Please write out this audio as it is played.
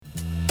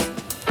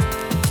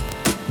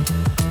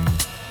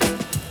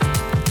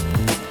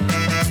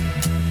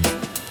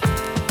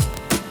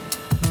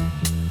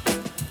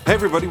Hey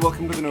everybody,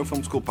 welcome to the No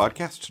Film School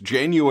podcast.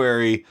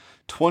 January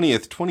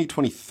 20th,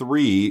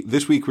 2023.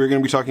 This week we're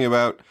going to be talking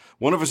about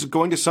one of us is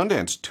going to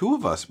Sundance. Two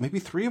of us, maybe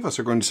three of us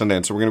are going to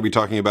Sundance. So we're going to be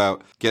talking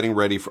about getting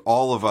ready for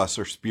all of us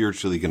are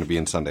spiritually going to be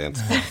in Sundance.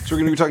 So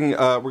we're going to be talking,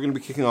 we're going to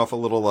be kicking off a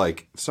little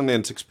like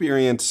Sundance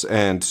experience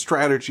and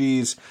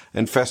strategies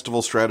and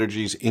festival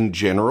strategies in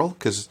general.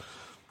 Because,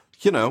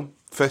 you know,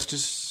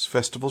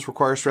 festivals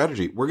require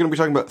strategy. We're going to be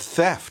talking about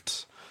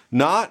theft.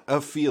 Not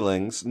of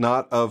feelings,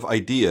 not of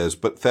ideas,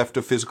 but theft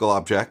of physical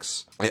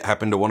objects. It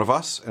happened to one of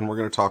us, and we're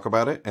going to talk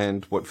about it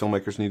and what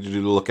filmmakers need to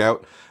do to look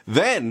out.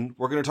 Then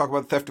we're going to talk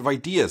about theft of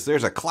ideas.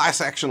 There's a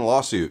class action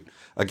lawsuit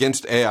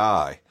against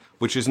AI,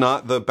 which is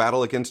not the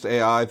battle against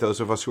AI those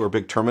of us who are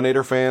big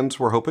Terminator fans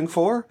were hoping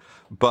for,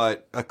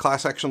 but a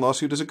class action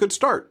lawsuit is a good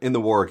start in the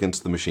war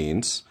against the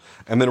machines.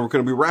 And then we're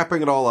going to be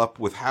wrapping it all up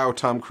with how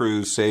Tom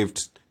Cruise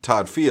saved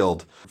Todd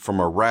Field from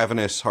a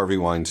ravenous Harvey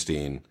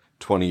Weinstein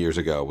 20 years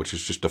ago, which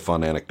is just a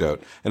fun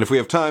anecdote. And if we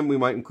have time, we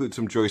might include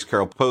some Joyce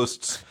Carol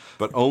posts,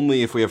 but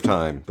only if we have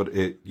time. But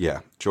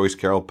Joyce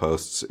Carol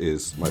posts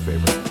is my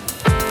favorite.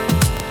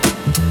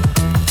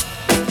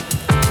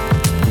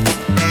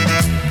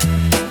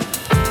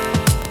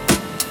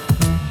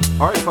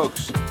 All right,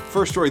 folks.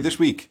 First story this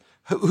week.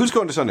 Who's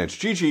going to Sundance?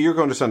 Gigi, you're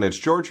going to Sundance.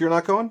 George, you're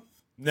not going?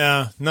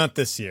 No, not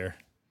this year.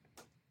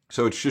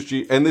 So it's just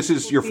you. And this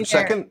is your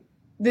second?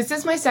 This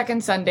is my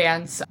second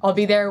Sundance. I'll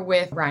be there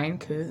with Ryan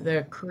Koo,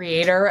 the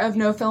creator of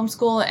No Film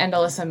School, and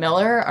Alyssa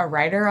Miller, a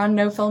writer on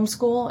No Film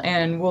School.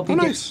 And we'll be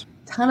doing a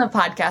ton of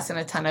podcasts and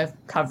a ton of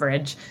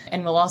coverage.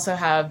 And we'll also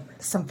have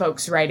some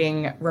folks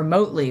writing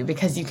remotely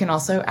because you can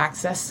also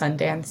access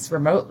Sundance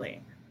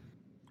remotely.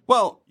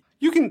 Well,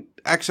 you can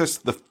access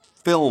the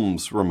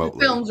films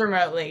remotely.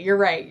 You're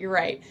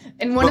right.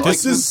 And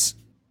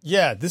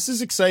this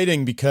is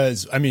exciting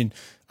because, I mean,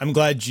 I'm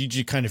glad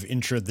Gigi kind of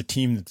introed the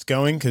team that's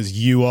going because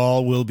you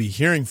all will be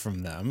hearing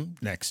from them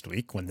next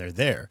week when they're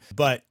there.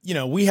 But, you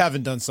know, we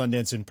haven't done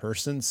Sundance in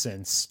person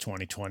since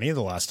 2020.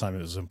 The last time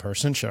it was in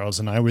person, Charles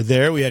and I were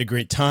there. We had a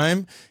great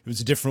time. It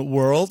was a different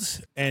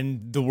world,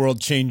 and the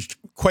world changed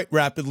quite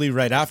rapidly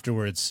right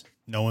afterwards.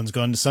 No one's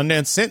gone to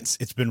Sundance since.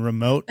 It's been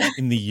remote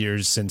in the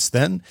years since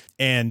then.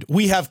 And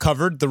we have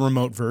covered the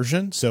remote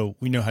version, so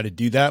we know how to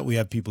do that. We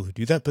have people who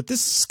do that. But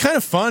this is kind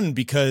of fun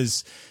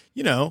because,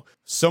 you know,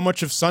 so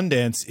much of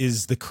Sundance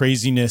is the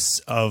craziness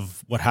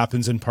of what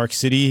happens in Park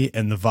City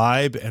and the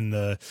vibe and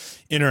the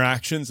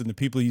interactions and the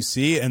people you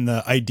see and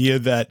the idea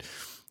that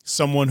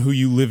someone who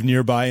you live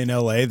nearby in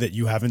LA that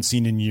you haven't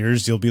seen in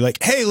years, you'll be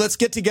like, hey, let's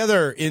get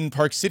together in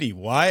Park City.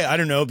 Why? I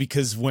don't know,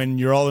 because when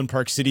you're all in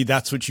Park City,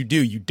 that's what you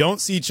do. You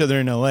don't see each other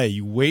in LA.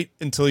 You wait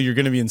until you're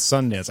going to be in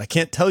Sundance. I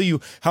can't tell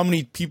you how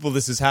many people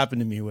this has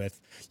happened to me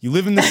with. You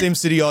live in the same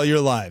city all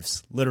your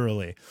lives,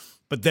 literally.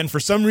 But then for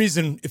some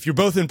reason, if you're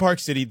both in Park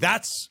City,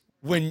 that's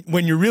when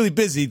you're really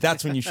busy,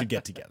 that's when you should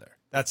get together.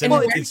 That's it.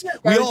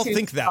 We all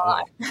think that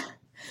way.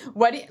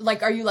 What,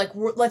 are you like,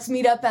 let's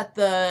meet up at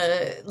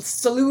the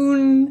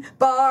saloon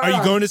bar? Are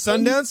you going to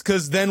Sundance?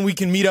 Because then we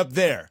can meet up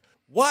there.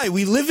 Why?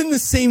 We live in the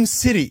same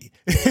city.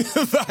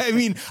 I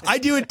mean, I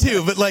do it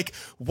too, but like,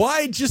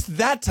 why just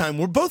that time?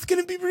 We're both going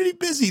to be pretty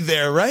busy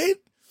there, right?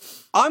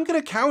 I'm going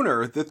to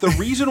counter that the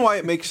reason why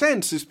it makes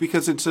sense is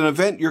because it's an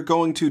event you're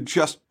going to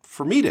just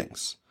for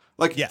meetings.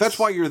 Like, That's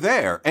why you're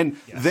there. And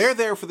they're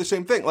there for the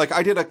same thing. Like,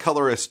 I did a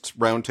colorists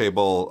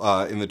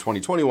roundtable in the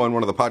 2021,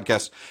 one of the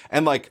podcasts,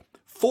 and like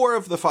 4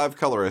 of the 5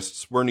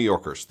 colorists were New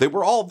Yorkers. They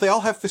all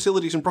have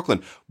facilities in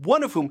Brooklyn,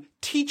 one of whom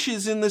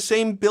teaches in the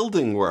same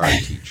building where I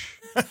teach.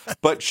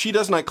 But she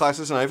does night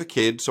classes and I have a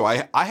kid, so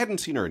I hadn't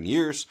seen her in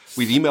years.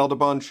 We'd emailed a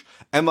bunch.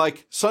 And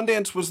like,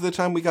 Sundance was the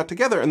time we got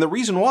together. And the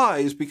reason why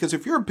is because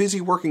if you're a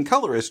busy working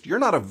colorist, you're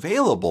not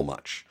available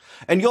much.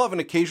 And you'll have an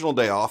occasional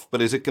day off,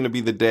 but is it going to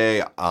be the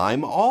day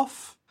I'm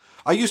off?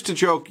 I used to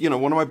joke, you know,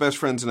 one of my best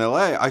friends in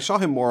LA, I saw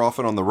him more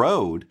often on the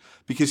road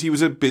because he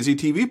was a busy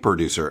TV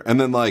producer.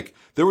 And then like,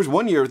 there was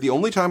one year, the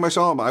only time I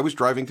saw him, I was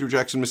driving through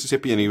Jackson,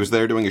 Mississippi, and he was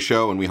there doing a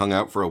show and we hung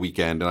out for a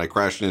weekend and I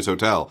crashed in his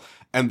hotel.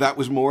 And that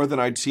was more than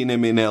I'd seen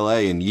him in LA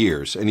in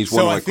years. And he's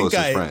one of my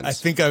closest friends. I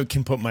think I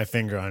can put my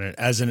finger on it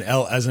as an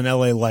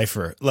LA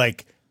lifer.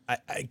 Like,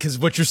 because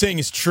what you're saying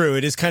is true.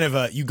 It is kind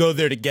of you go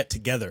there to get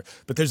together.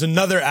 But there's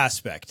another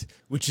aspect,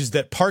 which is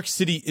that Park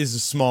City is a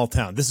small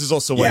town. This is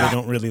also why they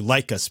don't really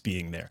like us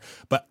being there.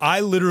 But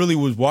I literally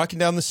was walking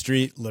down the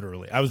street,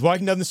 I was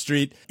walking down the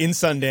street in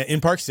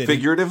Park City.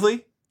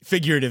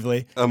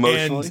 Figuratively,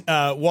 emotionally,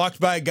 and walked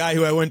by a guy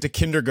who I went to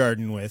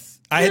kindergarten with.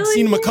 I had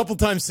seen him a couple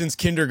times since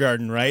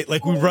kindergarten, right?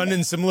 Like we run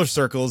in similar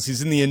circles.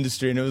 He's in the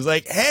industry, and it was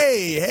like,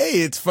 hey,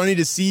 it's funny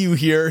to see you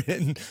here,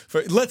 and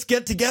let's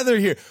get together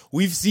here.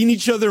 We've seen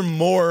each other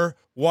more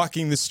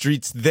walking the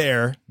streets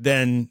there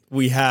than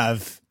we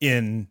have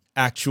in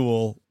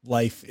actual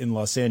life in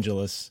Los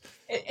Angeles.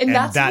 And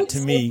that's what's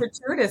so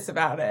fortuitous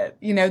about it.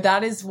 You know,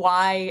 that is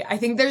why I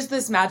think there's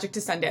this magic to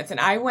Sundance. And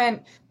I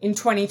went in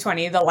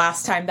 2020, the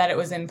last time that it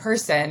was in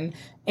person.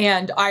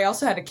 And I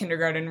also had a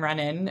kindergarten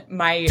run-in.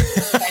 My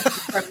friend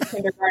from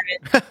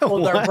kindergarten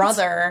older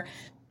brother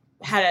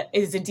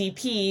is a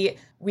DP.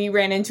 We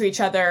ran into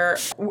each other,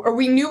 or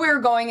we knew we were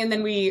going, and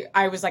then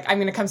I was like, I'm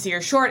going to come see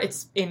your short.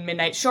 It's in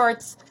Midnight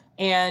Shorts.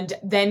 And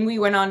then we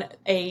went on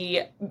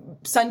a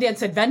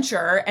Sundance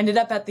adventure, ended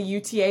up at the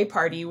UTA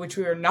party, which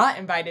we were not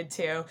invited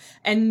to.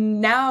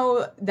 And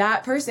now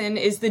that person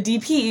is the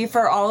DP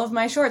for all of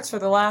my shorts for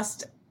the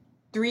last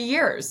 3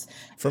 years.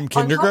 From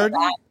kindergarten?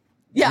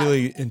 Yeah.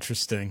 Really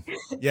interesting.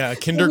 Yeah, a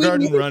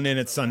kindergarten run in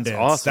at Sundance.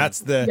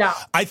 Awesome.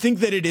 I think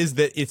that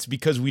it's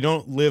because we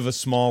don't live a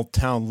small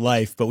town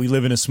life, but we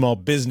live in a small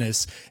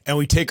business, and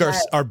we take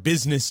our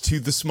business to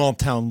the small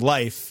town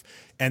life.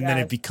 And then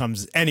it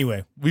becomes,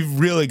 anyway, we've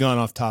really gone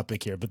off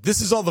topic here, but this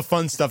is all the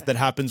fun stuff that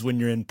happens when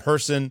you're in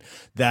person,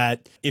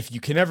 that if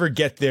you can ever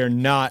get there,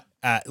 not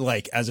at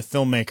like as a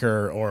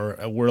filmmaker, or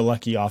we're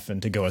lucky often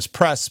to go as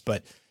press,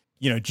 but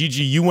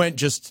Gigi, you went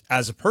just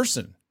as a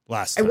person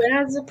last time. I went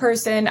as a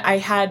person. I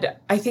had,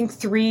 I think,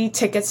 3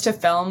 tickets to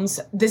films.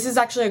 This is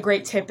actually a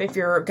great tip if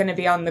you're going to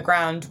be on the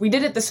ground. We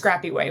did it the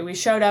scrappy way. We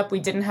showed up. We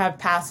didn't have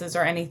passes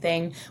or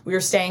anything. We were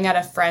staying at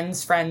a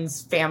friend's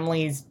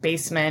family's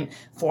basement,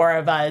 4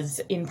 of us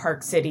in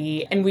Park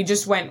City. And we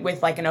just went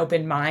with like an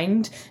open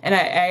mind. And I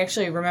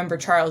actually remember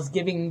Charles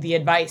giving the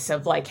advice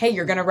of like, hey,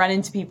 you're going to run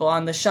into people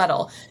on the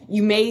shuttle.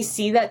 You may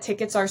see that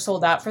tickets are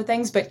sold out for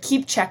things, but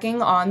keep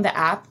checking on the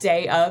app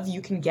day of.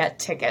 You can get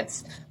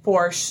tickets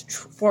for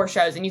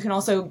shows, and you can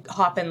also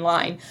hop in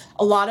line.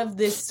 A lot of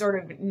this sort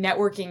of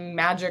networking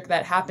magic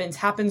that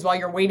happens while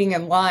you're waiting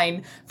in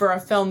line for a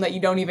film that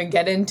you don't even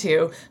get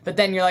into, but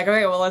then you're like,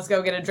 okay, well, let's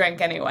go get a drink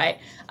anyway.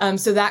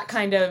 So that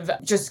kind of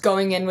just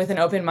going in with an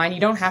open mind. You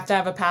don't have to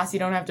have a pass. You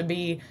don't have to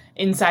be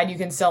inside. You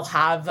can still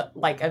have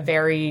like a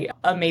very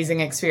amazing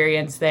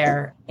experience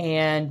there,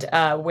 and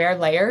wear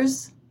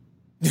layers.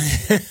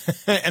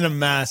 And a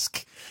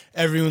mask.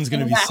 Everyone's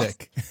going to be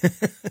sick.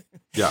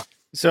 Yeah.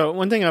 So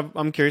one thing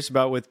I'm curious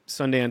about with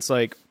Sundance,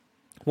 like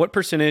what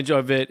percentage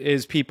of it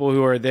is people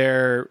who are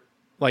there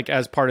like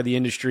as part of the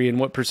industry, and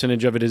what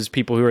percentage of it is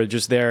people who are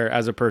just there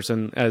as a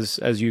person, as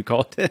you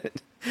called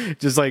it,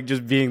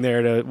 just being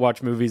there to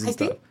watch movies and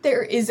stuff? I think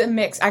there is a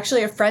mix.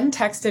 Actually, a friend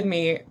texted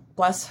me,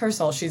 bless her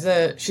soul, she's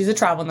a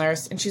travel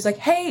nurse, and she's like,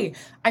 hey,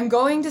 I'm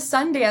going to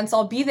Sundance,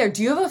 I'll be there.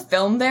 Do you have a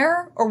film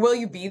there, or will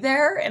you be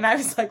there? And I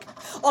was like,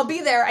 I'll be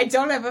there. I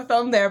don't have a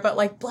film there, but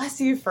like, bless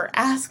you for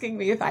asking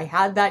me if I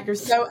had that. You're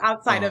so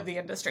outside of the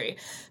industry.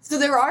 So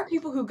there are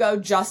people who go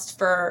just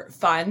for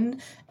fun,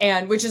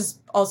 and which is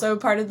also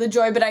part of the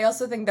joy, but I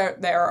also think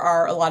that there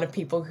are a lot of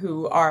people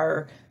who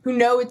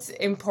know it's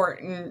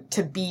important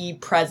to be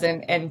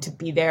present and to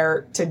be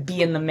there, to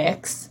be in the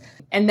mix.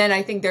 And then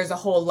I think there's a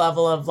whole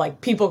level of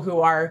like people who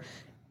are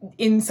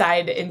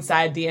inside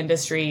the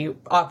industry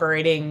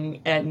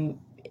operating and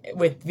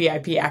with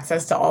VIP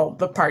access to all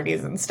the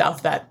parties and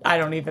stuff that I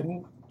don't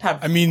even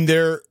have. I mean,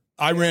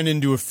 I ran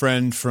into a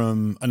friend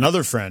from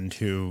another friend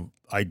who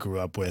I grew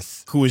up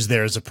with, who was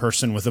there as a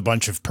person with a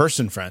bunch of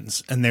person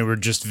friends, and they were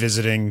just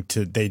visiting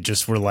they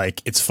just were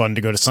like, it's fun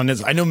to go to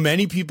Sundance. I know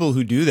many people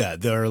who do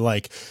that. They're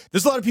like,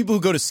 there's a lot of people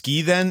who go to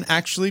ski then,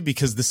 actually,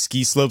 because the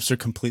ski slopes are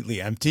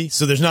completely empty.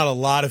 So there's not a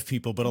lot of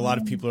people, but a lot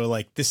of people are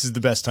like, this is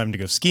the best time to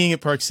go skiing at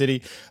Park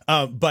City.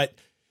 But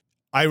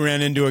I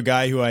ran into a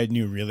guy who I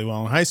knew really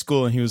well in high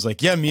school, and he was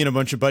like, yeah, me and a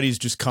bunch of buddies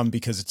just come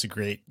because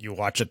you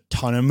watch a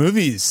ton of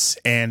movies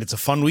and it's a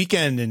fun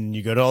weekend, and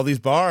you go to all these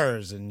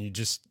bars and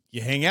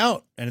you hang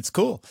out, and it's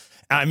cool.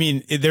 I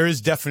mean, there is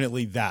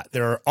definitely that.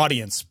 There are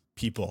audience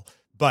people,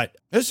 but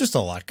there's just a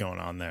lot going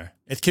on there.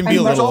 It can be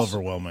a little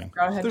overwhelming.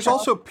 There's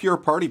also pure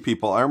party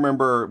people. I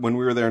remember when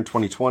we were there in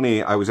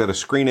 2020, I was at a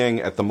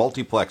screening at the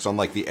multiplex on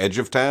like the edge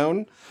of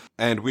town,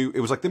 and it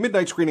was like the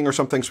midnight screening or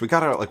something. So we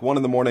got out at like 1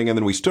 a.m, and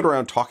then we stood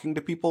around talking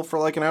to people for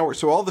like an hour.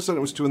 So all of a sudden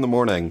it was 2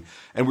 a.m,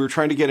 and we were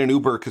trying to get an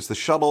Uber because the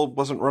shuttle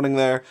wasn't running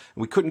there,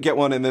 and we couldn't get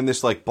one. And then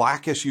this like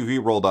black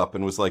SUV rolled up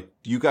and was like,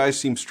 "You guys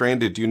seem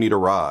stranded. Do you need a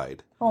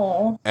ride?"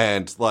 Oh.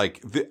 And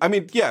like,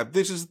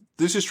 this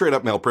is straight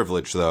up male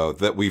privilege, though,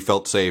 that we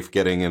felt safe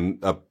getting in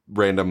a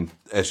random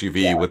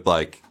SUV with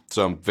like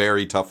some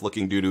very tough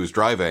looking dude who was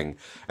driving.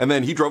 And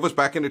then he drove us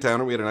back into town,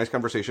 and we had a nice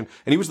conversation.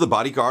 And he was the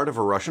bodyguard of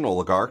a Russian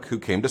oligarch who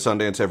came to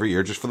Sundance every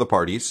year just for the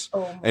parties.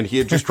 Oh. And he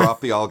had just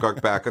dropped the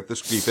oligarch back at the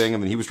ski thing,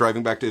 and then he was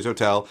driving back to his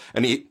hotel,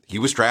 and he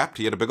was strapped.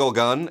 He had a big old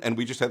gun, and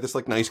we just had this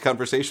like nice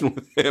conversation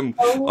with him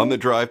on the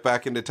drive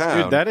back into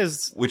town. Dude, that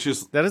is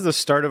the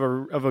start of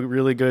a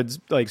really good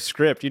like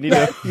script. You need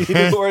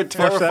to or a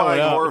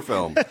terrifying horror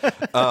film.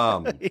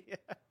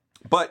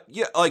 But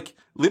yeah, like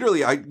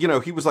literally,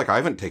 he was like, I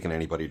haven't taken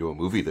anybody to a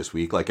movie this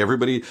week. Like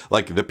everybody,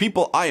 like the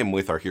people I am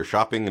with are here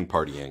shopping and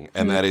partying.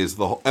 And that is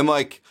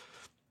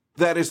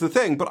that is the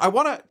thing. But I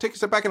want to take a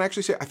step back and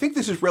actually say, I think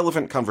this is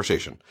relevant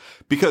conversation,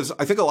 because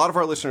I think a lot of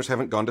our listeners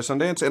haven't gone to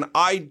Sundance. And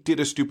I did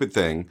a stupid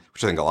thing,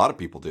 which I think a lot of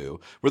people do,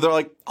 where they're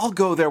like, I'll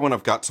go there when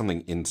I've got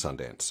something in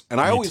Sundance. And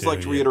I always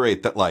like to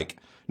reiterate that, like,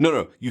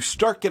 no, you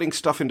start getting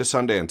stuff into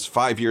Sundance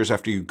 5 years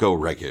after you go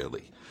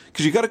regularly.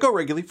 Because you got to go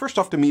regularly, first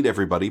off, to meet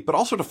everybody, but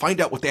also to find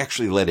out what they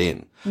actually let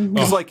in.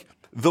 Because, like,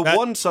 The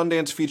one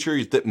Sundance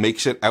feature that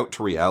makes it out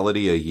to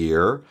reality a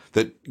year,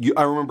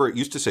 I remember it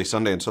used to say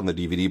Sundance on the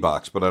DVD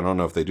box, but I don't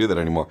know if they do that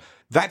anymore.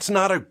 That's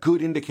not a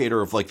good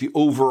indicator of like the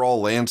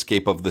overall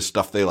landscape of the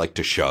stuff they like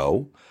to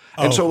show.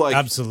 And so like,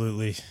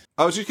 absolutely.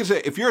 I was just going to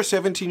say, if you're a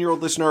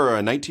 17-year-old listener or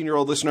a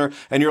 19-year-old listener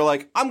and you're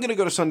like, I'm going to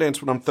go to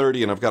Sundance when I'm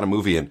 30 and I've got a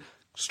movie in,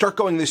 start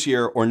going this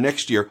year or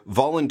next year,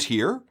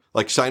 volunteer,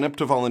 like sign up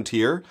to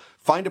volunteer,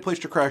 find a place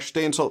to crash,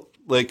 stay in Salt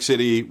Lake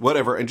City,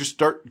 whatever, and just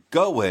start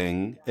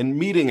going and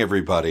meeting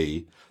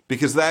everybody,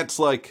 because that's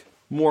like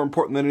more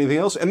important than anything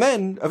else. And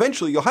then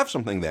eventually you'll have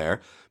something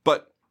there,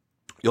 but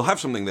you'll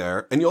have something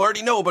there and you'll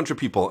already know a bunch of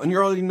people and you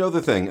already know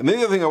the thing. And the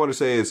other thing I want to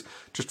say is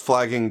just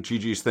flagging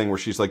Gigi's thing where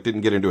she's like,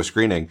 didn't get into a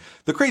screening.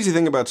 The crazy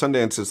thing about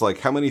Sundance is like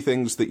how many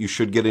things that you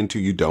should get into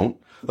you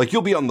don't. Like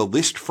you'll be on the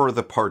list for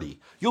the party.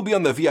 You'll be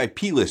on the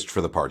VIP list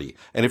for the party.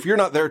 And if you're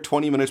not there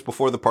 20 minutes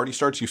before the party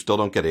starts, you still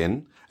don't get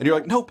in. And you're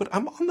like, no, but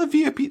I'm on the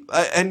VIP.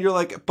 And you're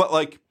like, but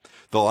like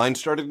the line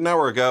started an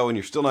hour ago and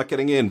you're still not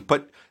getting in.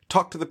 But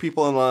talk to the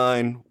people in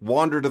line,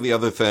 wander to the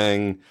other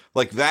thing.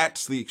 Like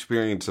that's the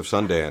experience of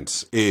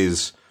Sundance.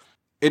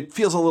 It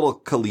feels a little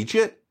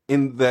collegiate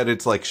in that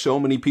it's like so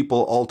many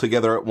people all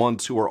together at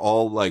once who are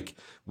all like,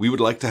 we would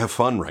like to have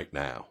fun right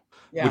now,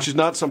 which is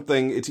not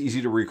something it's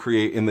easy to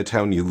recreate in the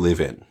town you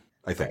live in,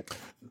 I think.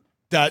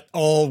 That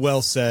all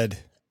well said.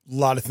 A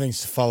lot of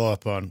things to follow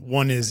up on.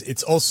 One is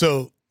it's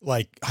also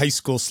like high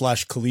school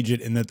 /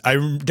 collegiate in that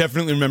I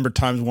definitely remember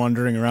times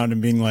wandering around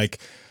and being like,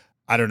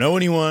 I don't know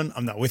anyone.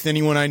 I'm not with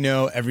anyone I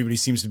know. Everybody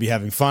seems to be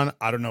having fun.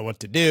 I don't know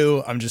what to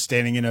do. I'm just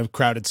standing in a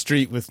crowded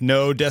street with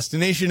no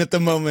destination at the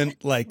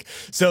moment. Like,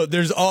 so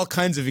there's all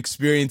kinds of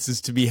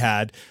experiences to be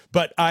had.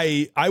 But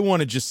I want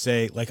to just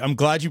say, like, I'm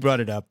glad you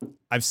brought it up.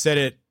 I've said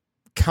it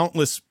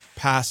countless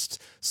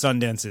past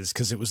Sundances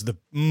because it was the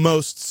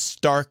most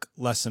stark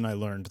lesson I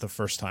learned the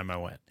first time I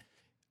went.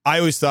 I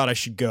always thought I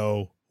should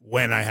go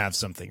when I have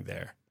something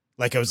there.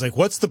 Like, I was like,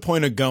 what's the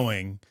point of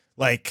going?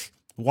 Like,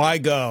 why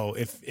go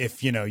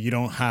if you know you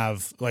don't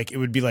have, like, it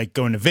would be like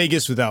going to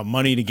Vegas without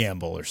money to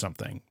gamble or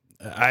something.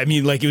 I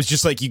mean, like, it was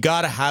just like you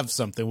got to have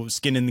something with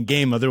skin in the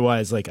game.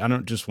 Otherwise, like, I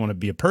don't just want to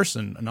be a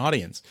person, an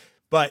audience.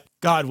 But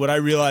God, what I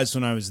realized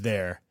when I was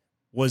there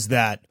was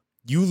that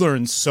you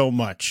learn so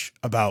much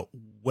about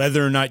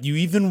whether or not you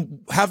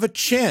even have a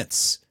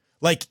chance.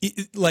 Like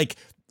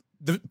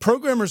the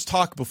programmers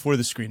talk before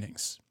the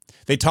screenings.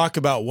 They talk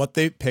about what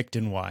they picked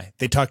and why.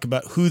 They talk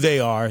about who they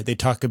are. They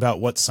talk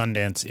about what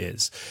Sundance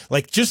is.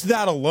 Like, just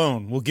that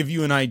alone will give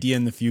you an idea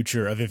in the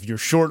future of if your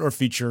short or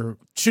feature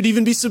should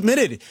even be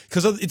submitted,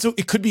 because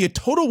it could be a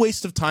total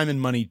waste of time and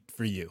money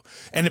for you.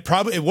 And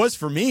it was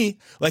for me.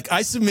 Like,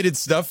 I submitted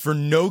stuff for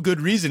no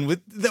good reason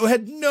that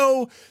had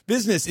no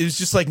business. It was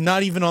just like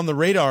not even on the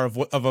radar of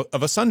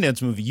a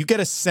Sundance movie. You get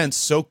a sense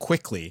so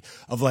quickly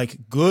of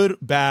like good,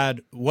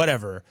 bad,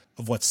 whatever,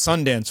 of what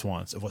Sundance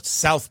wants, of what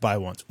South by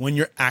wants when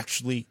you're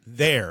actually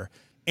there.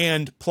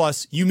 And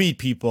plus you meet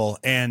people,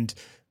 and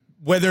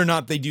whether or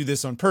not they do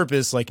this on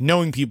purpose, like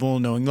knowing people,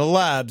 knowing the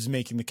labs,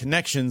 making the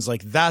connections,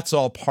 like that's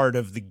all part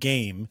of the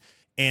game,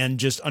 and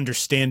just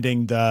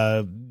understanding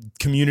the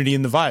community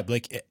and the vibe.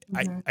 Like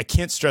I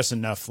can't stress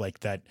enough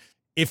like that.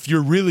 If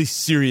you're really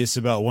serious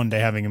about one day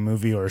having a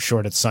movie or a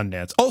short at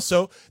Sundance.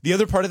 Also, the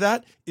other part of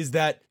that is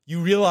that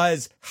you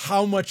realize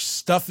how much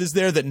stuff is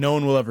there that no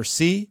one will ever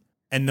see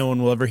and no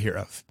one will ever hear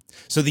of.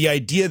 So the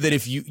idea that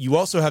if you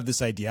also have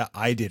this idea,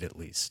 I did at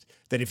least,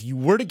 that if you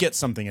were to get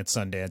something at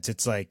Sundance,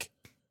 it's like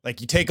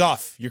you take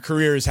off, your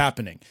career is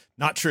happening.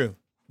 Not true.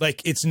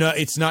 Like, it's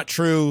not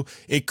true.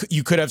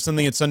 You could have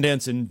something at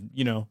Sundance and,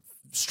 you know,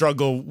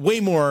 struggle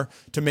way more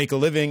to make a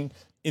living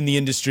in the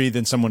industry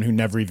than someone who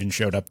never even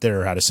showed up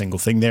there or had a single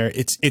thing there.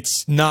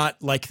 It's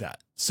not like that.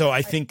 So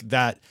I think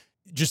that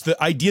just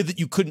the idea that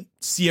you couldn't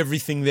see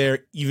everything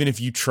there, even if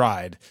you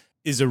tried,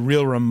 is a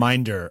real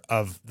reminder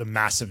of the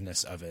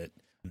massiveness of it.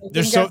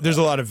 There's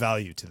a lot of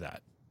value to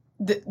that.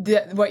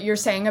 What you're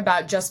saying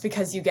about just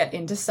because you get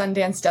into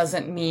Sundance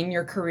doesn't mean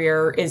your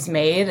career is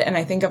made. And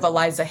I think of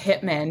Eliza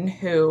Hittman,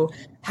 who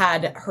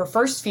had her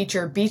first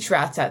feature, Beach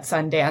Rats, at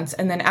Sundance.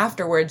 And then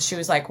afterwards, she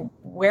was like,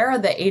 where are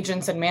the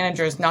agents and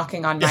managers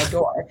knocking on my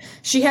door?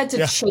 She had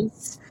to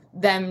chase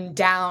them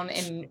down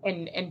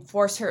and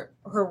force her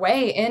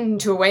way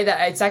into a way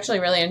that it's actually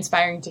really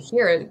inspiring to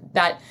hear,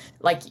 that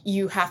like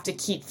you have to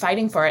keep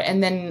fighting for it.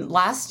 And then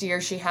last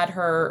year she had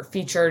her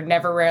feature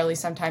Never, Rarely,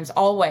 Sometimes,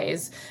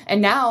 Always,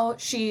 and now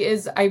she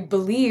is, I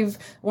believe,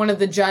 one of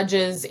the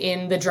judges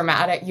in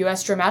the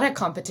US dramatic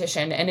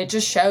competition. And it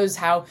just shows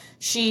how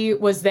she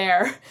was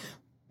there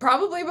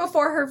probably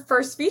before her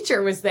first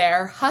feature was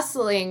there,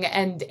 hustling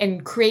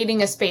and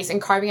creating a space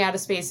and carving out a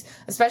space,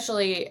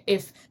 especially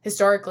if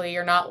historically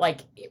you're not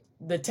like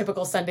the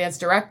typical Sundance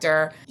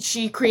director.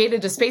 She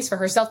created a space for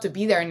herself to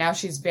be there, and now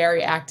she's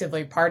very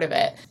actively part of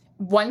it.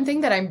 One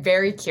thing that I'm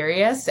very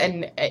curious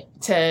and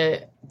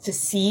to to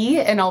see,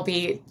 and I'll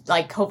be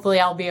like, hopefully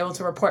I'll be able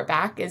to report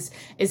back, is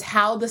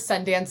how the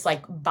Sundance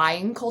like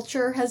buying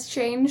culture has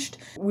changed.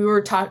 We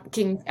were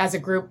talking as a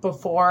group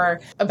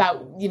before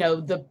about, you know,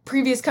 the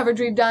previous coverage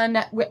we've done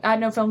at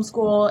No Film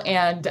School,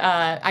 and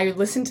I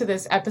listened to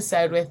this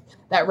episode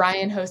that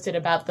Ryan hosted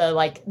about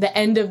the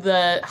end of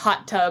the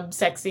hot tub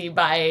sexy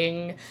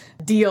buying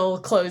deal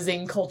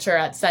closing culture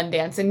at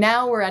Sundance. And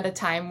now we're at a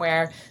time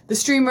where the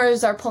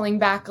streamers are pulling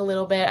back a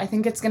little bit. I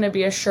think it's going to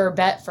be a sure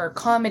bet for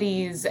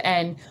comedies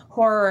and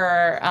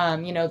horror.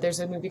 You know, there's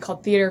a movie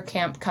called Theater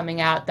Camp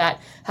coming out that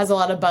has a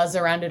lot of buzz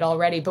around it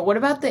already. But what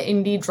about the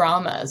indie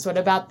dramas? What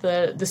about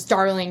the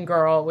Starling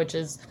Girl, which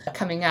is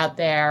coming out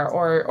there,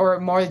 or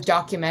more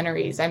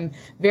documentaries? I'm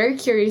very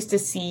curious to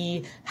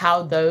see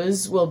how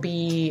those will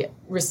be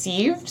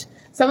received.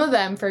 Some of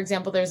them, for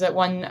example, there's that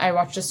one I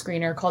watched a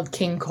screener called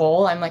King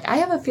Cole. I'm like, I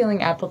have a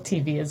feeling Apple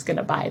TV is going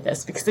to buy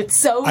this because it's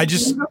so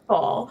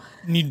beautiful.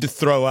 Need to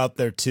throw out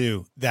there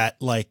too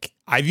that like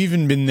I've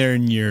even been there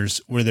in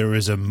years where there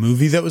was a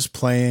movie that was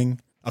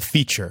playing, a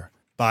feature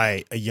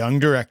by a young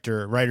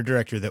director,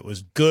 writer-director that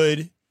was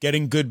good,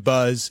 getting good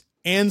buzz,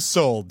 and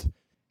sold,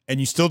 and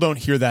you still don't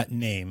hear that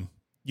name.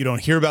 You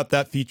don't hear about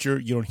that feature.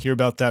 You don't hear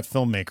about that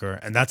filmmaker.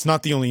 And that's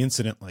not the only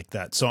incident like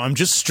that. So I'm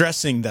just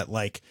stressing that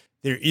like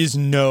there is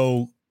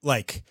no,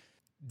 like,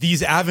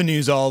 these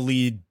avenues all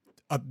lead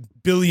a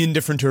billion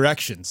different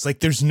directions. Like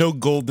there's no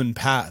golden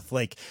path.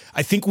 Like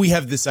I think we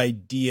have this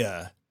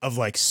idea of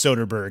like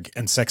Soderbergh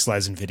and Sex,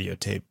 Lies, and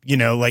Videotape, you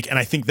know, like, and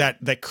I think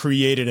that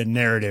created a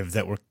narrative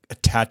that we're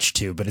attached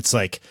to, but it's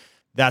like,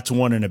 that's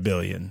 1 in a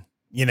billion,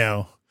 you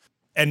know?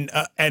 And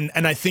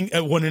I think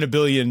 1 in a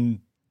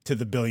billion to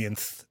the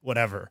billionth,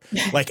 whatever.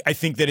 Like, I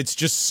think that it's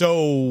just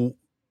so,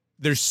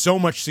 there's so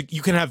much,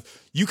 you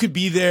could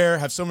be there,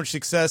 have so much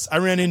success. I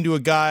ran into a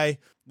guy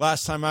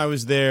last time I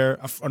was there,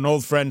 an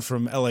old friend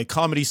from LA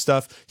Comedy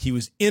Stuff. He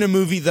was in a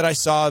movie that I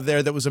saw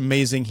there that was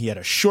amazing. He had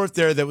a short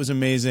there that was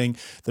amazing.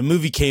 The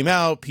movie came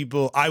out.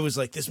 I was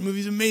like, this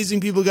movie's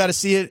amazing. People got to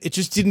see it. It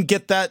just didn't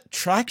get that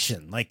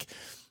traction. Like,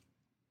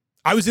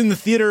 I was in the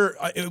theater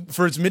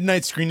for its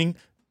midnight screening,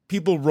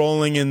 people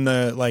rolling in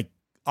the like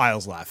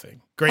aisles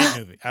laughing. Great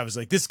movie. I was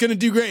like, this is going to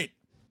do great.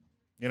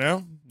 You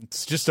know,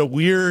 it's just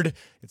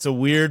it's a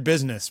weird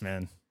business,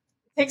 man.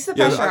 Takes the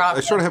pressure off. I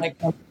sort of have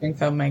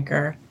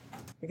filmmaker.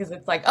 Because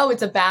it's like, oh,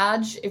 it's a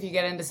badge if you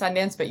get into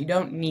Sundance, but you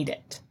don't need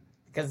it.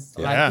 Because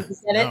a lot of people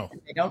get it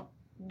and they don't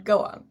go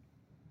on.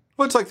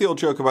 Well, it's like the old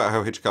joke about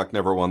how Hitchcock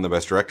never won the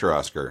Best Director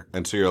Oscar.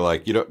 And so you're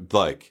like, you don't,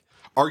 like,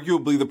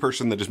 arguably the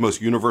person that is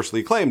most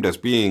universally acclaimed as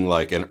being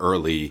like an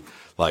early,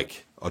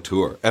 like,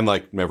 auteur. And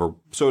like, never.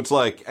 So it's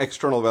like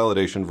external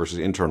validation versus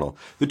internal.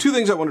 The two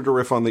things I wanted to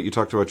riff on that you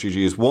talked about,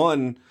 Gigi, is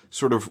one,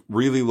 sort of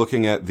really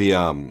looking at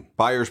the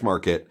buyer's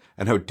market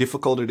and how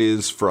difficult it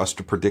is for us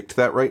to predict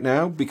that right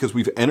now, because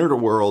we've entered a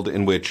world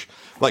in which,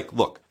 like,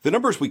 look, the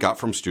numbers we got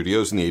from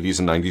studios in the 80s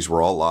and 90s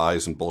were all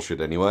lies and bullshit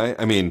anyway.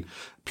 I mean,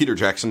 Peter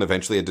Jackson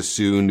eventually had to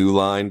sue New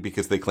Line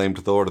because they claimed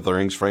the Lord of the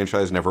Rings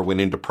franchise never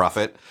went into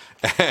profit.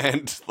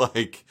 And,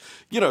 like,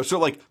 you know, so,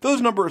 like,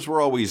 those numbers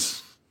were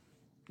always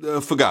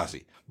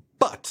fugazi.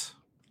 But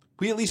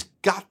we at least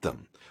got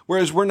them.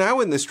 Whereas we're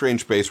now in this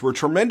strange space where a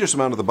tremendous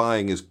amount of the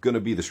buying is going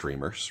to be the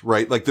streamers,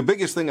 right? Like the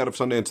biggest thing out of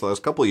Sundance the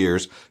last couple of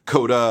years,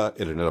 Coda,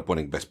 it ended up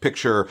winning Best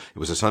Picture. It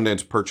was a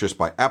Sundance purchase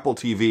by Apple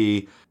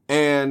TV.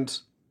 And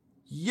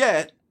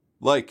yet,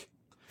 like,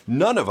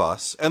 none of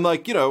us, and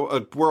like, you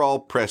know, we're all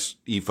press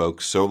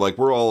e-folks. So like,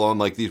 we're all on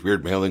like these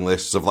weird mailing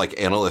lists of like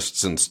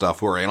analysts and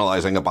stuff who are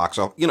analyzing a box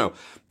office, you know,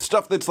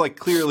 stuff that's like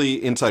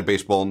clearly inside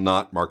baseball,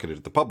 not marketed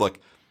to the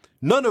public.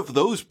 None of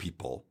those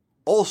people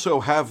also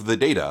have the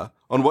data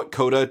on what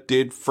Coda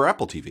did for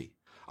Apple TV.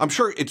 I'm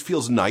sure it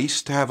feels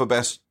nice to have a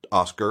Best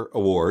Oscar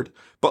award,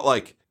 but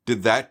like,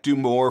 did that do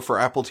more for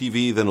Apple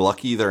TV than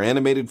Lucky, their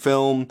animated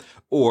film,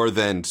 or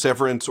than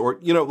Severance, or,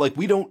 you know, like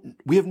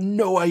we have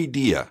no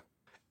idea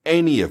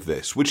any of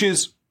this, which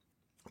is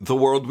the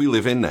world we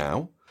live in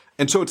now.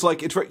 And so it's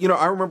like, you know,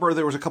 I remember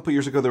there was a couple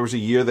years ago, there was a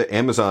year that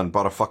Amazon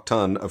bought a fuck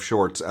ton of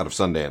shorts out of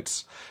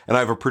Sundance. And I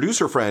have a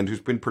producer friend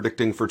who's been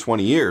predicting for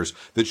 20 years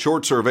that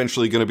shorts are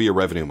eventually going to be a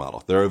revenue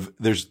model.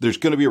 There's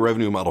going to be a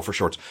revenue model for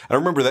shorts. And I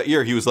remember that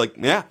year he was like,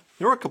 yeah,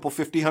 there were a couple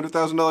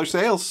 $100,000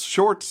 sales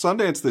shorts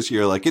Sundance this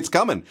year. Like, it's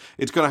coming.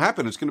 It's going to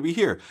happen. It's going to be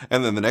here.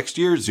 And then the next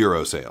year,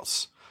 0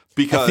 sales.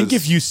 Because I think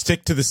if you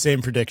stick to the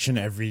same prediction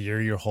every year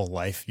your whole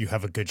life, you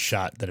have a good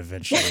shot that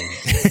eventually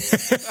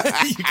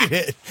you can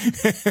hit.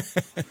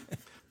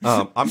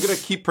 I'm going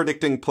to keep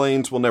predicting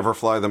planes will never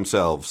fly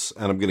themselves,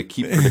 and I'm going to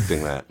keep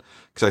predicting that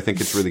because I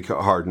think it's really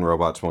hard and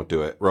robots won't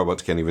do it.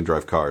 Robots can't even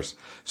drive cars.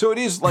 So it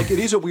is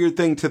a weird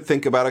thing to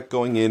think about it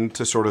going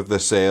into sort of the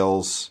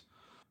sales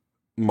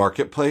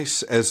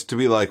marketplace as to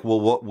be like,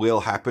 well, what will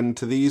happen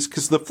to these?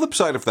 Because the flip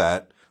side of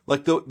that,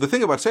 like the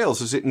thing about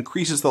sales is it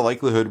increases the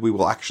likelihood we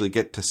will actually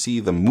get to see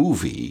the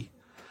movie.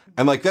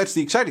 And like, that's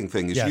the exciting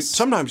thing is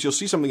sometimes you'll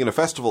see something in a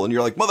festival and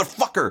you're like,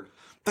 motherfucker,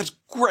 that's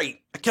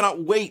great. I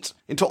cannot wait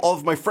until all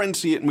of my friends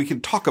see it and we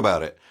can talk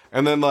about it.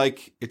 And then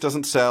like, it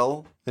doesn't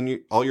sell and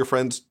all your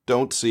friends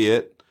don't see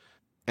it.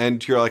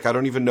 and you're like, I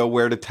don't even know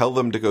where to tell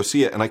them to go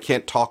see it, and I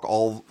can't talk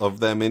all of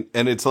them in,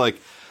 and it's like,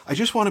 I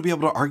just want to be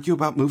able to argue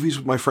about movies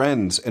with my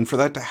friends, and for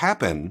that to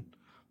happen,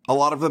 a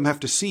lot of them have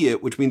to see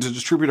it, which means a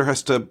distributor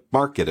has to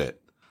market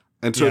it.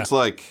 And so it's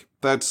like,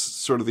 that's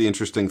sort of the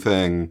interesting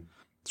thing,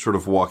 sort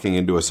of walking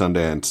into a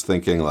Sundance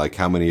thinking like,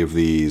 how many of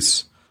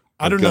these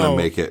are going to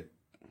make it?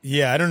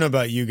 Yeah, I don't know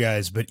about you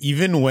guys, but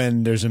even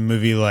when there's a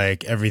movie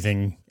like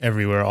Everything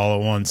Everywhere All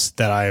at Once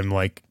that I am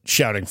like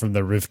shouting from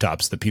the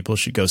rooftops that people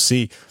should go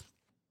see,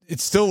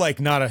 it's still like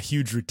not a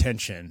huge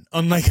retention.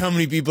 Unlike how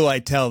many people I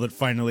tell that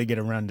finally get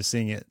around to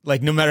seeing it.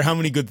 Like no matter how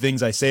many good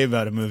things I say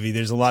about a movie,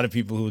 there's a lot of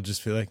people who will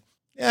just feel like,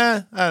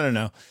 yeah, I don't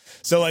know.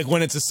 So like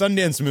when it's a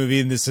Sundance movie,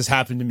 and this has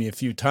happened to me a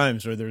few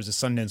times where there's a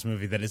Sundance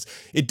movie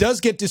it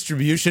does get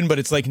distribution, but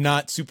it's like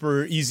not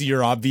super easy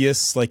or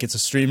obvious. Like it's a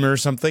streamer or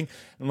something.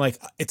 I'm like,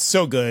 it's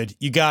so good.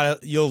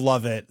 You'll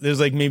love it. There's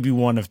like maybe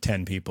 1 of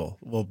 10 people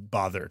will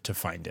bother to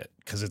find it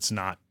because it's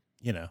not,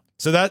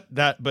 so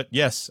but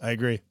yes, I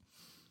agree.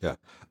 Yeah.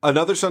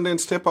 Another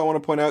Sundance tip I want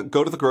to point out,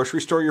 go to the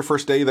grocery store your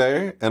first day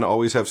there and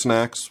always have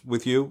snacks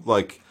with you.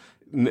 Like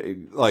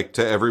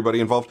to everybody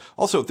involved.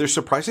 Also, there's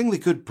surprisingly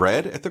good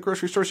bread at the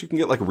grocery stores. You can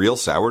get like real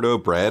sourdough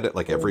bread at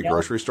like every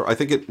grocery store. I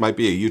think it might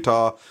be a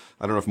Utah.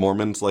 I don't know if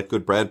Mormons like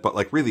good bread, but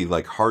like really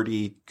like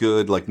hearty,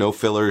 good, like no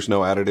fillers, no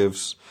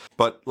additives.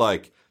 But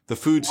like the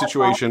food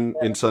situation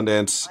in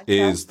Sundance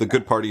is the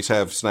good parties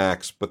have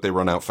snacks, but they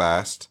run out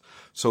fast.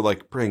 So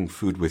like bring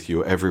food with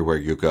you everywhere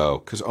you go.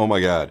 Cause oh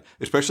my God,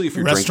 especially if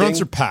you're restaurants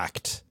drinking. Are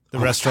packed. The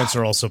restaurants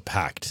are also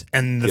packed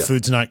and the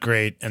food's not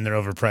great and they're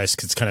overpriced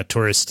because it's kind of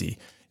touristy.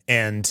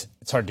 And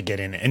it's hard to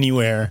get in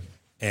anywhere.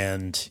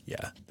 And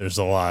there's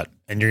a lot.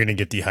 And you're going to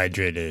get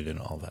dehydrated and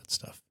all that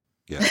stuff.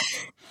 Yeah.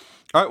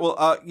 All right.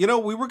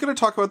 Well, we were going to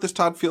talk about this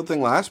Todd Field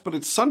thing last, but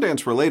it's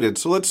Sundance related.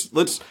 So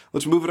let's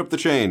move it up the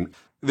chain.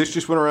 This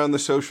just went around the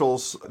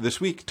socials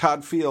this week.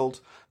 Todd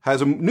Field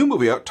has a new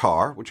movie out,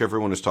 Tar, which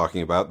everyone is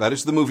talking about. That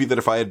is the movie that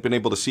if I had been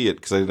able to see it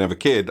because I didn't have a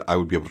kid, I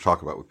would be able to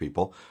talk about with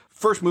people.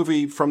 First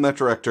movie from that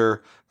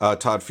director,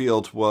 Todd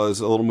Field, was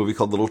a little movie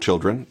called Little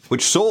Children,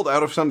 which sold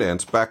out of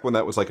Sundance back when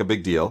that was like a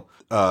big deal.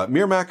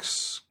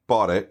 Miramax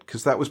bought it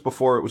because that was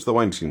before it was the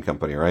Weinstein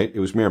Company, right? It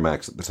was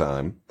Miramax at the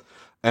time.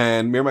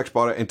 And Miramax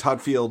bought it, and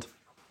Todd Field...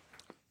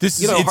 It's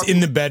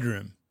in the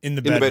bedroom. In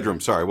the bedroom,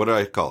 sorry. What did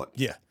I call it?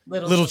 Yeah.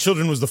 Little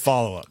Children was the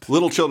follow-up.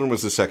 Little Children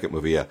was the second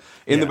movie, yeah.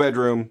 In the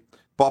bedroom...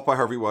 Bought by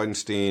Harvey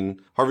Weinstein.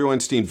 Harvey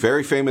Weinstein,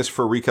 very famous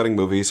for recutting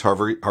movies.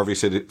 Harvey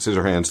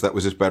Scissorhands. That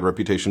was his bad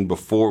reputation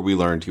before we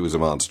learned he was a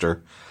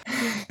monster.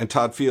 And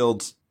Todd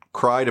Field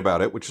cried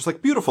about it, which is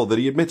like beautiful that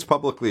he admits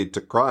publicly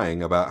to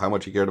crying about how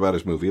much he cared about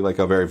his movie, like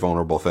a very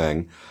vulnerable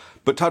thing.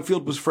 But Todd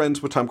Field was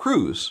friends with Tom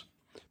Cruise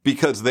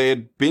because they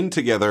had been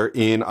together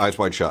in Eyes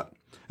Wide Shut.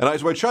 And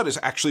Eyes Wide Shut is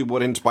actually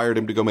what inspired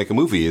him to go make a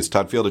movie, is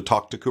Todd Field had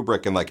talked to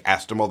Kubrick and like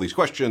asked him all these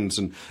questions.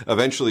 And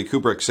eventually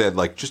Kubrick said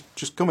like,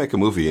 just go make a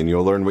movie and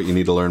you'll learn what you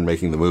need to learn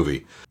making the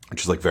movie,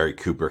 which is like very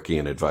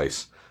Kubrickian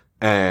advice.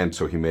 And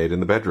so he made In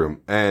the Bedroom.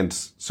 And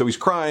so he's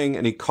crying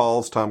and he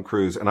calls Tom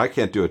Cruise, and I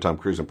can't do a Tom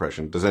Cruise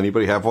impression. Does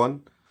anybody have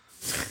one?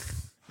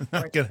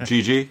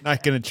 Gigi?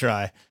 Not gonna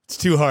try. It's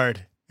too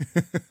hard.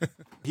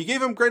 He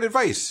gave him great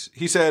advice.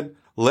 He said,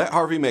 let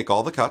Harvey make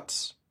all the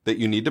cuts that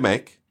you need to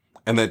make,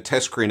 and then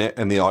test screen it,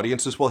 and the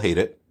audiences will hate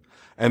it.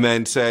 And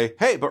then say,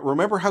 hey, but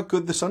remember how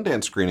good the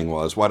Sundance screening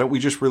was? Why don't we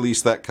just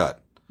release that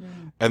cut?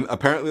 And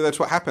apparently that's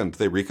what happened.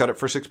 They recut it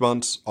for 6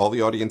 months. All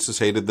the audiences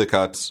hated the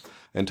cuts,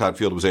 and Todd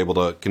Field was able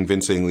to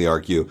convincingly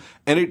argue.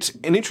 And it's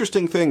an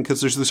interesting thing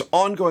because there's this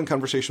ongoing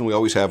conversation we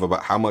always have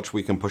about how much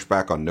we can push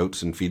back on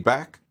notes and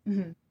feedback.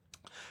 Mm-hmm.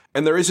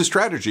 And there is a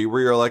strategy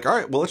where you're like, all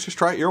right, well, let's just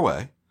try it your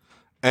way.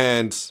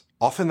 And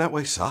often that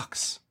way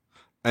sucks.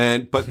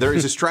 But there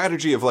is a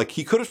strategy of like,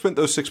 he could have spent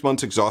those 6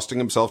 months exhausting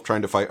himself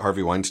trying to fight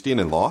Harvey Weinstein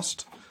and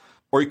lost.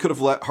 Or he could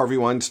have let Harvey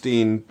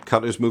Weinstein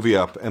cut his movie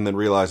up and then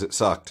realize it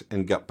sucked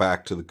and got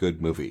back to the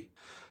good movie.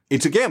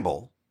 It's a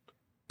gamble,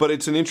 but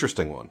it's an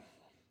interesting one.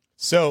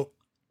 So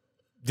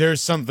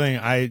there's something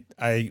I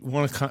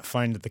want to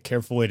find the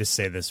careful way to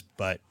say this,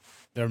 but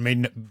there may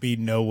be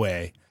no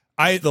way.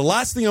 The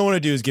last thing I want to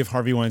do is give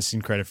Harvey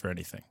Weinstein credit for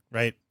anything,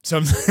 right?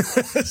 So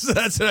that's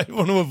what I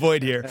want to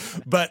avoid here.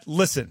 But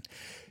listen,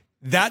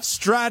 that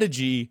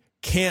strategy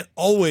can't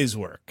always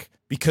work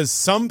because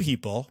some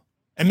people,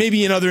 and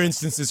maybe in other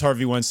instances,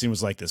 Harvey Weinstein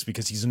was like this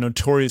because he's a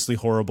notoriously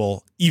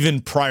horrible,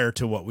 even prior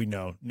to what we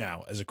know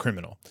now as a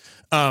criminal,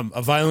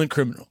 a violent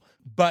criminal.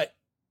 But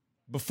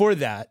before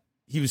that,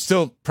 he was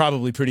still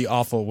probably pretty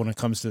awful when it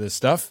comes to this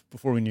stuff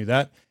before we knew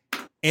that.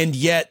 And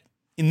yet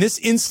in this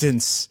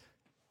instance,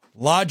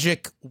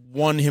 logic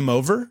won him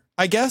over,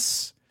 I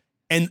guess.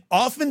 And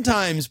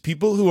oftentimes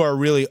people who are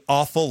really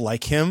awful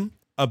like him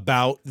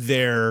about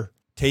their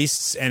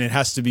tastes, and it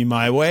has to be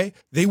my way,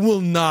 they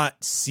will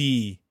not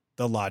see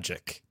the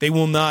logic. They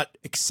will not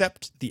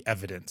accept the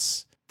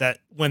evidence that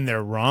when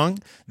they're wrong,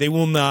 they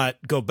will not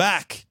go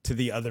back to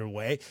the other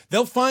way.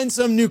 They'll find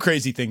some new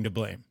crazy thing to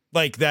blame.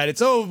 Like that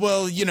it's, oh,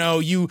 well,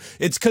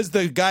 it's because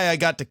the guy I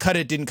got to cut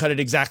it didn't cut it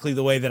exactly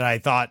the way that I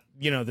thought,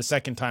 the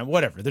second time,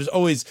 whatever. There's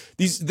always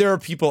there are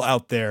people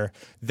out there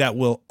that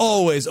will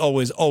always,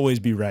 always,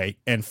 always be right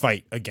and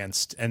fight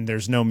against. And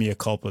there's no mea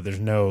culpa. There's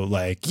no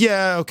like,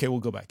 yeah, okay, we'll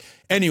go back.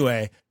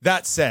 Anyway,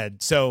 that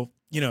said, so,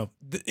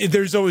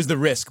 there's always the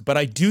risk, but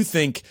I do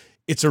think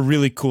it's a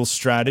really cool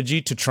strategy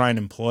to try and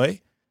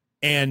employ.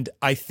 And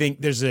I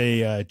think there's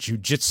a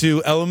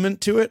jujitsu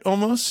element to it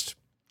almost.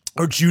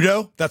 Or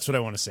judo, that's what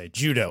I want to say,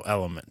 judo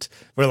element,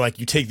 where like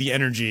you take the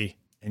energy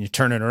and you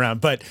turn it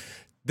around. But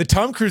the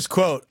Tom Cruise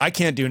quote, I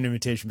can't do an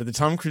imitation, but the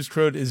Tom Cruise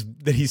quote is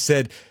that he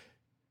said,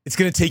 it's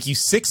going to take you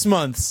 6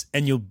 months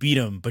and you'll beat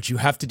him, but you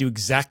have to do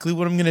exactly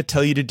what I'm going to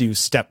tell you to do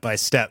step by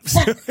step. So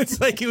it's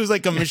like, it was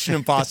like a Mission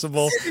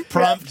Impossible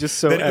prompt. Just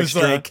so that it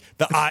extra. was like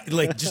the eye,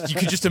 like just, you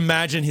could just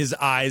imagine his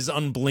eyes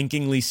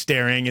unblinkingly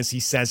staring as he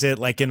says it,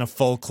 like in a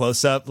full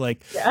close up.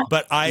 Like,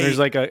 but there's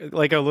like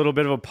a little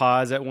bit of a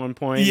pause at one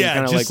point. Yeah. He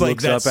kind of just like like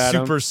looks that up at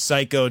him. super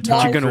psycho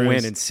Tom You're going to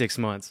Cruise. win in 6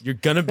 months. You're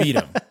gonna beat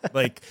him.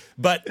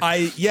 But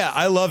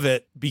I love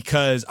it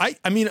because I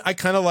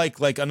kind of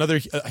like another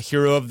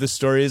hero of the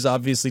story is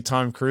obviously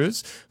Tom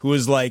Cruise, who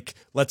is like,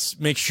 let's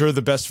make sure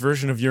the best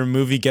version of your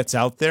movie gets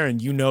out there,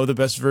 and the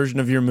best version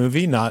of your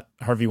movie, not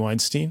Harvey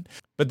Weinstein.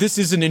 But this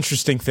is an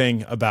interesting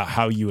thing about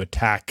how you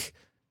attack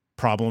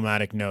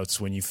problematic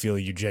notes when you feel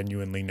you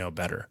genuinely know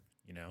better.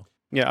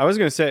 Yeah, I was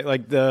going to say,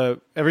 like,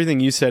 everything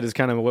you said is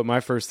kind of what my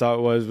first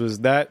thought was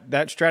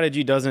that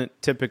strategy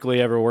doesn't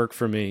typically ever work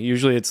for me.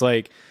 Usually it's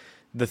like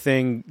the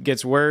thing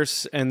gets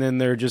worse and then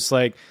they're just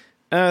like,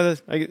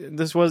 this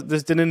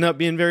didn't end up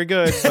being very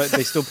good, but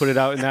they still put it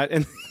out in that,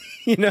 and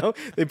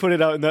they put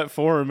it out in that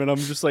form, and I'm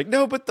just like,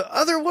 no, but the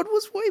other one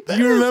was way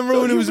better. You remember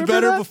when it was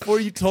better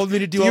before you told me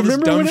to do all this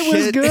dumb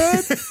shit? You remember when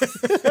it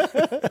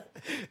was good?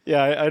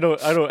 Yeah, I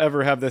don't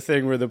ever have the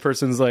thing where the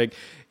person's like,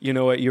 you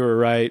know what, you were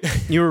right.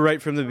 You were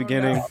right from the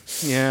beginning. No.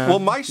 Yeah. Well,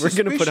 my we're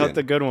going to put out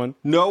the good one.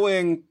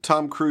 Knowing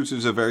Tom Cruise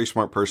is a very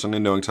smart person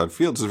and knowing Todd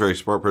Fields is a very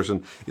smart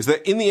person is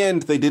that in the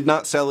end, they did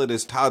not sell it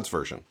as Todd's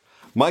version.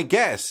 My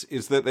guess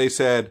is that they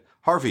said,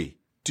 Harvey,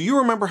 do you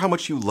remember how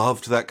much you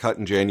loved that cut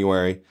in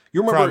January?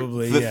 You remember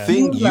Probably, the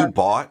thing you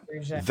bought?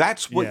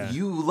 That's what Yeah.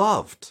 you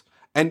loved.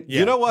 And Yeah,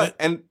 you know what?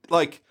 but- And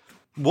like,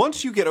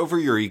 once you get over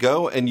your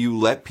ego and you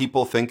let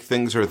people think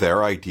things are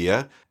their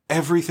idea,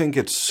 everything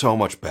gets so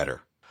much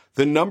better.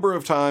 The number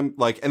of time,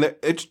 like, and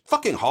it's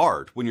fucking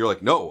hard when you're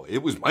like, no,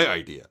 it was my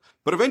idea.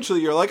 But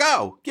eventually you're like,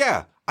 oh,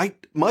 yeah,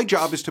 my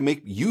job is to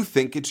make you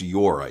think it's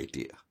your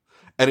idea.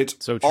 And it's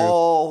So true.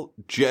 all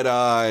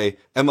Jedi.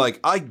 And like,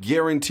 I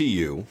guarantee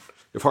you,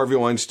 if Harvey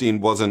Weinstein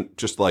wasn't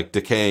just like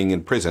decaying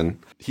in prison,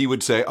 he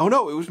would say, oh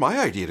no, it was my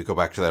idea to go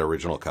back to that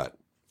original cut.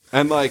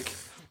 And like,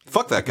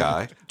 fuck that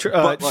guy.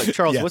 But like,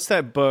 Charles, yeah. what's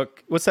that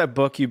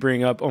book you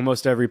bring up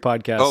almost every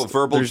podcast? Oh,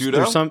 Verbal Judo?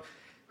 There's some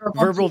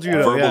Verbal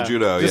Judo. Verbal yeah.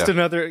 Judo, Just yeah.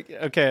 another.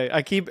 Okay,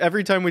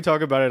 every time we talk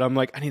about it, I'm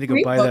like, I need to go Can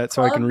we buy book that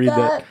so I can club read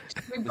that.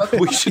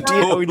 We should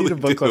Yeah, totally we need a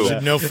book club do.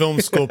 that. No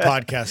Film School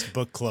Podcast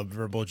Book Club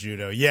Verbal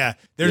Judo. Yeah,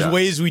 there's Yeah.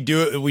 ways we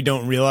do it that we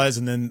don't realize.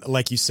 And then,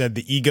 like you said,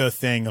 the ego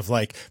thing of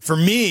like, for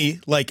me,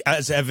 like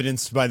as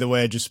evidenced by the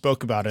way I just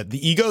spoke about it,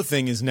 the ego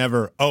thing is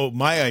never, oh,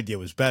 my idea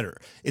was better.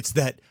 It's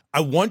that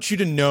I want you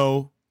to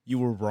know you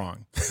were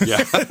wrong.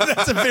 Yeah.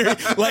 That's a very,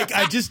 like,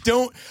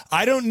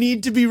 I don't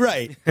need to be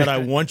right, but I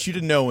want you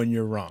to know when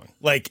you're wrong.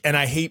 Like, and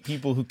I hate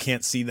people who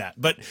can't see that,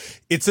 but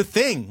it's a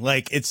thing.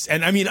 Like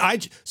and I mean,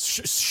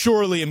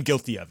 surely am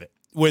guilty of it,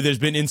 where there's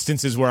been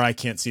instances where I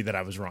can't see that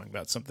I was wrong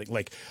about something.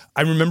 Like,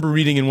 I remember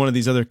reading in one of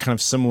these other kind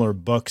of similar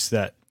books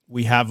that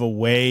we have a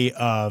way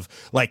of,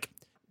 like,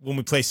 when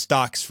we play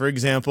stocks, for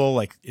example,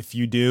 like if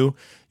you do,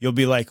 you'll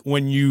be like,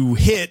 when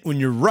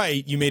you're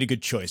right, you made a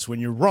good choice. When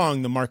you're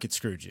wrong, the market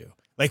screwed you.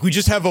 Like, we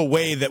just have a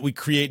way that we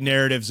create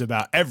narratives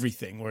about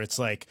everything where it's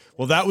like,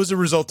 well, that was a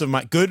result of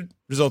my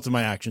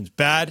actions.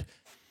 Bad,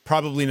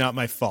 probably not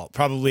my fault,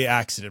 probably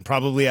accident,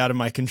 probably out of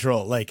my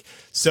control. Like,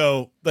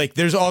 so like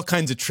there's all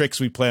kinds of tricks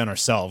we play on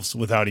ourselves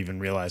without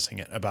even realizing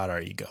it about our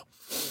ego.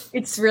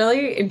 It's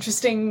really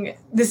interesting.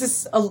 This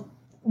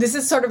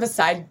is sort of a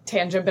side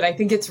tangent, but I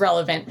think it's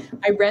relevant.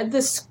 I read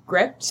the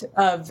script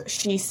of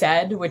She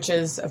Said, which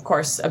is, of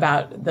course,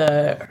 about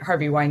the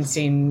Harvey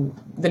Weinstein,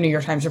 the New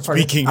York Times reporter.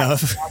 Speaking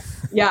of,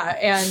 yeah,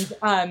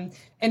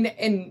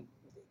 and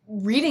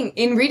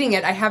reading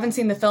it, I haven't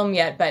seen the film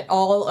yet, but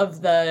all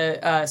of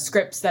the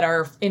scripts that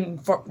are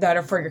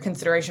for your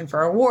consideration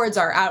for awards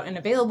are out and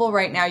available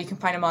right now. You can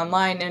find them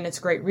online, and it's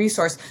a great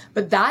resource.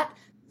 But that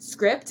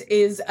script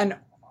is an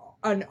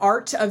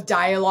art of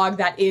dialogue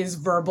that is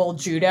verbal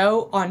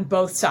judo on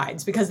both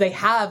sides, because they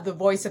have the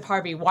voice of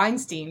Harvey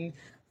Weinstein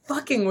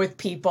fucking with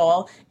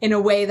people in a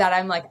way that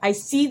I'm like, I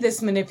see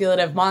this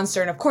manipulative monster.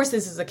 And of course,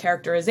 this is a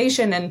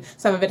characterization and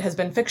some of it has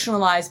been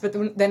fictionalized.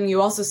 But then you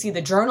also see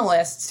the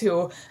journalists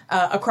who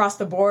across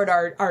the board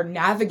are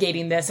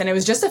navigating this. And it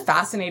was just a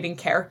fascinating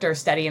character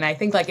study. And I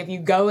think like if you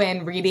go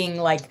in reading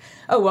like,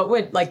 oh, what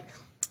would like,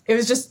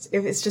 was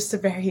just a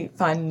very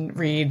fun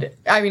read.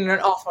 I mean, an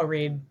awful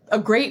read, a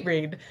great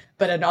read,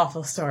 but an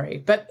awful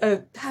story, but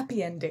a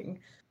happy ending.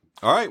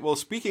 All right. Well,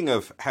 speaking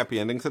of happy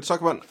endings, let's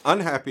talk about an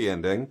unhappy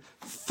ending: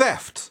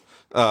 theft.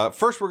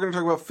 First, we're going to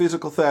talk about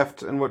physical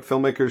theft and what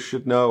filmmakers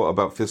should know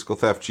about physical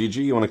theft.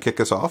 Gigi, you want to kick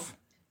us off?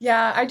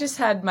 Yeah, I just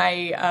had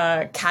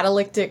my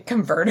catalytic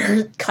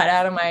converter cut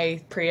out of my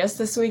Prius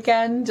this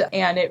weekend,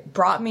 and it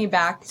brought me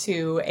back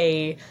to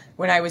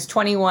when I was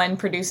 21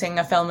 producing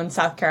a film in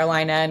South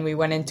Carolina, and we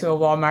went into a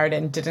Walmart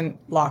and didn't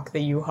lock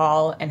the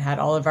U-Haul and had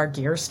all of our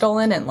gear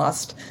stolen and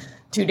lost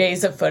 2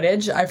 days of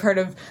footage. I've heard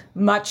of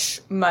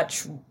much,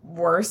 much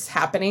worse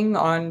happening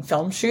on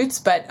film shoots,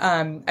 but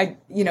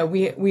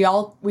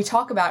we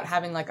talk about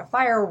having like a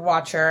fire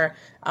watcher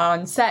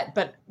on set,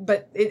 but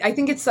I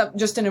think it's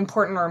just an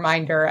important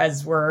reminder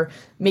as we're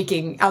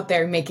out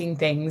there making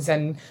things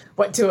and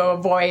what to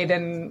avoid.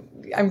 And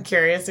I'm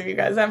curious if you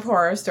guys have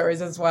horror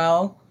stories as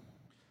well.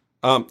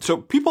 So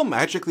people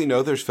magically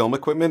know there's film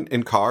equipment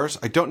in cars.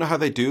 I don't know how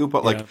they do,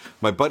 but like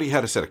my buddy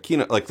had a set of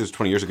Kino, like this was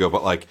 20 years ago,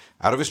 but like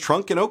out of his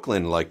trunk in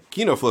Oakland, like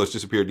Kino flows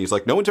disappeared. And he's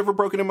like, no one's ever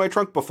broken in my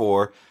trunk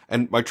before.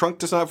 And my trunk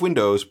does not have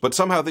windows, but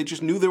somehow they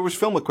just knew there was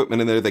film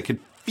equipment in there. They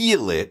could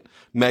feel it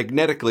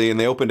magnetically and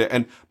they opened it.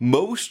 And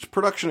most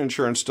production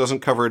insurance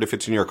doesn't cover it if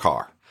it's in your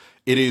car.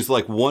 It is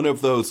like one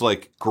of those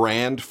like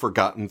grand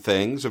forgotten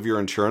things of your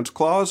insurance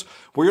clause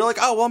where you're like,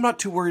 oh, well, I'm not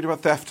too worried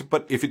about theft.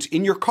 But if it's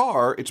in your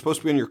car, it's supposed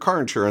to be in your car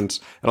insurance.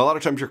 And a lot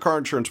of times your car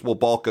insurance will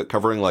balk at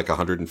covering like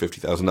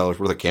 $150,000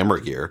 worth of camera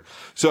gear.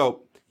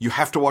 So you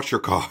have to watch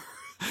your car.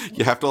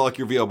 You have to lock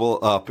your vehicle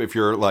up. If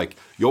you're like,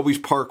 you always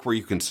park where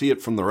you can see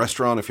it from the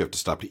restaurant if you have to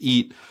stop to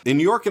eat. In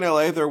New York and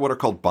LA, there are what are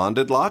called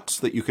bonded lots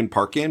that you can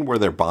park in where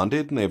they're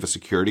bonded and they have a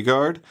security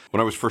guard.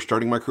 When I was first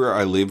starting my career,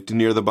 I lived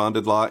near the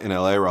bonded lot in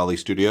LA, Raleigh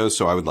Studios.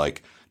 So I would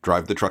like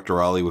drive the truck to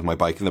Raleigh with my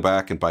bike in the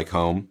back and bike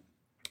home.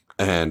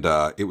 And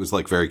it was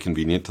like very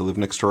convenient to live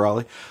next to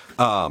Raleigh.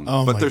 Oh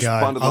my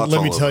God.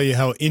 Let me tell you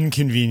how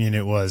inconvenient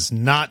it was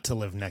not to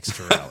live next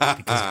to Raleigh.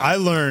 Because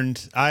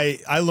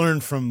I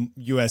learned from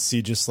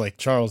USC just like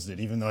Charles did,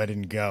 even though I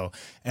didn't go.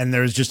 And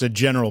there was just a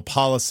general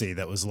policy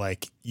that was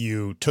like,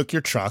 you took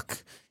your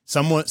truck,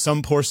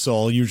 some poor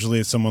soul,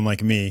 usually it's someone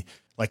like me,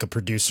 like a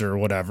producer or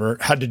whatever,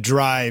 had to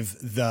drive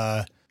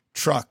the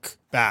truck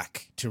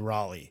back to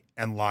Raleigh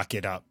and lock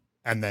it up.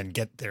 And then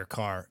get their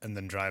car and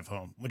then drive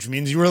home, which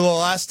means you were the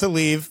last to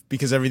leave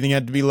because everything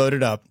had to be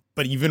loaded up,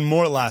 but even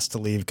more last to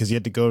leave because you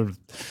had to go to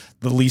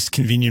the least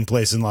convenient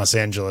place in Los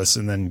Angeles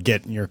and then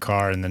get in your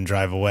car and then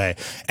drive away.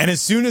 And as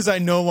soon as I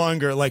no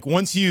longer, like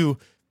once you,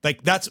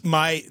 like that's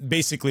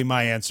basically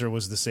my answer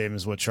was the same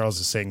as what Charles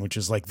is saying, which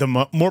is like the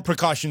more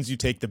precautions you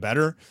take, the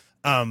better.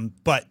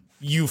 But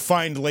you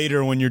find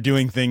later when you're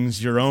doing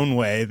things your own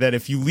way that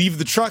if you leave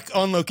the truck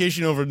on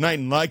location overnight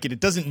and lock it,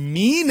 it doesn't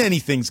mean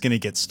anything's going to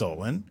get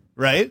stolen.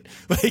 Right?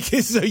 Like,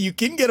 so you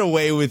can get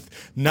away with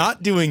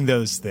not doing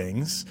those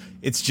things.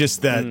 It's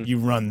just that you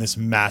run this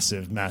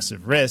massive,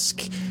 massive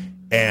risk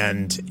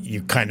and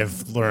you kind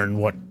of learn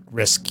what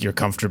risk you're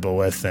comfortable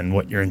with and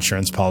what your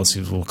insurance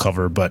policies will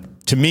cover.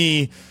 But to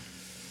me,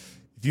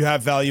 if you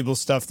have valuable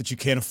stuff that you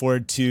can't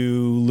afford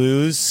to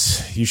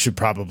lose, you should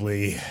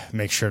probably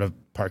make sure to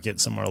park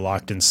it somewhere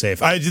locked and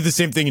safe. I did the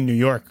same thing in New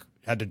York.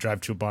 Had to drive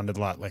to a bonded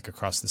lot like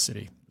across the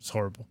city. It's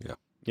horrible. Yeah.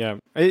 Yeah,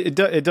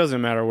 it doesn't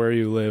matter where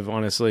you live,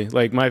 honestly.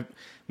 Like my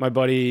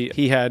buddy,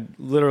 he had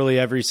literally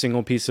every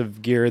single piece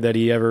of gear that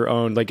he ever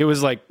owned. Like it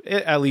was like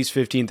at least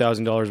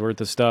 $15,000 worth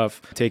of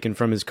stuff taken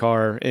from his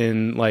car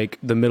in like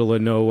the middle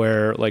of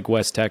nowhere, like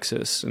West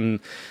Texas. And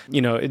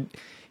you know,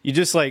 you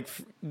just like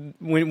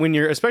when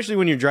you're, especially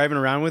when you're driving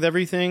around with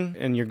everything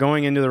and you're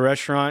going into the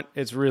restaurant,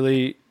 it's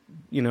really,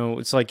 you know,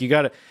 it's like you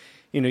got to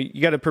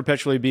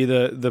perpetually be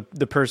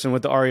the person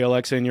with the Arri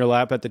Alexa in your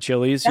lap at the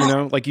Chili's, you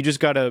know, like you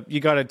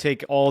gotta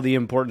take all the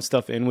important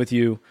stuff in with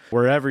you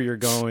wherever you're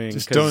going.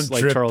 Just don't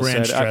like drip Charles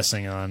ranch said,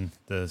 dressing on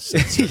the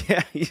sensor.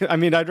 Yeah. I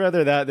mean, I'd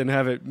rather that than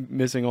have it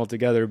missing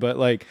altogether. But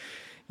like,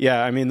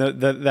 yeah, I mean,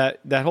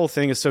 that whole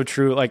thing is so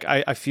true. Like,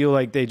 I feel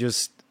like they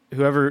just,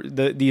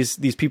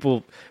 these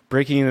people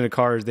breaking into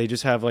cars, they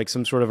just have like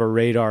some sort of a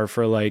radar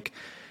for like,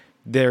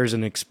 there's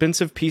an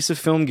expensive piece of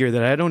film gear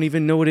that I don't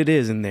even know what it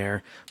is in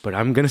there, but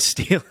I'm going to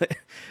steal it.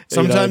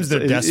 Sometimes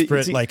they're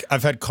desperate. Like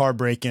I've had car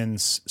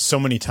break-ins so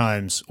many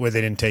times where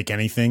they didn't take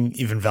anything,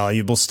 even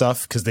valuable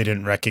stuff, because they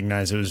didn't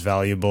recognize it was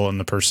valuable. And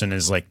the person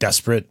is like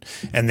desperate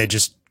and they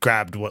just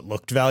grabbed what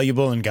looked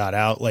valuable and got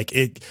out. Like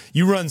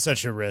you run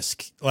such a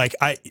risk. Like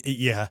I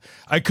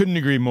couldn't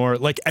agree more.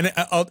 Like, and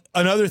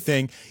another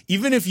thing,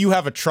 even if you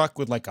have a truck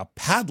with like a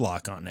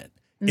padlock on it,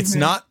 it's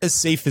not as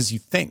safe as you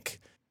think.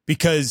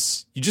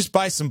 Because you just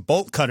buy some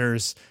bolt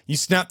cutters, you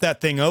snap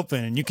that thing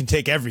open and you can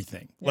take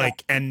everything. Yeah.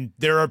 Like, and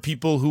there are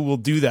people who will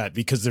do that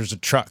because there's a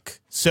truck.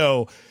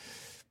 So,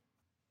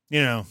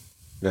 you know.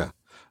 Yeah.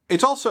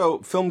 It's also,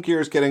 film gear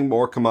is getting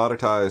more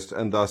commoditized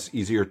and thus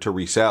easier to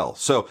resell.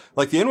 So,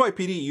 like the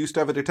NYPD used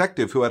to have a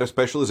detective who had a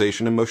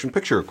specialization in motion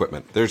picture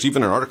equipment. There's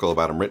even an article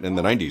about him written in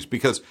the 90s.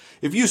 Because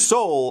if you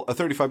stole a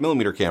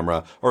 35mm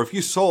camera, or if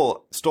you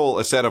stole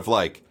a set of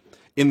like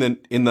in the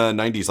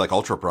 90s, like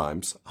Ultra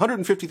Primes,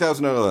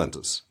 $150,000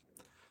 lenses.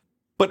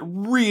 But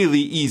really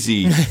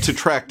easy to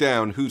track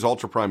down whose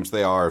Ultra Primes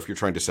they are if you're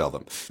trying to sell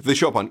them. If they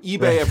show up on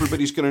eBay,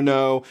 everybody's going to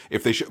know.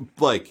 If they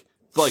like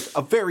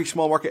a very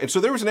small market. And so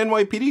there was an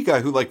NYPD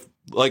guy who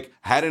like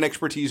had an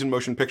expertise in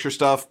motion picture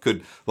stuff,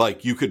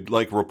 you could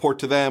report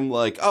to them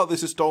like, oh,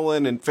 this is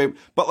stolen and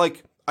but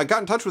like I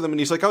got in touch with him and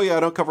he's like, oh yeah, I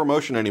don't cover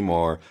motion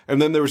anymore.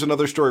 And then there was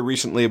another story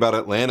recently about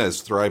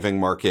Atlanta's thriving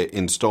market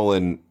in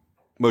stolen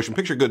motion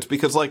picture goods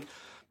because like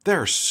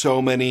there are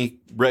so many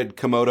red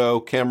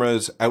Komodo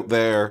cameras out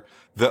there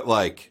that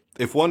like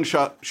if one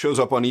shot shows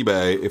up on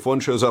eBay, if one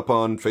shows up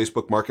on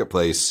Facebook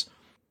Marketplace,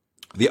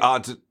 the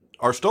odds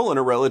are stolen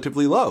are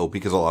relatively low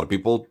because a lot of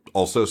people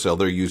also sell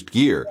their used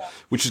gear,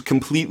 which is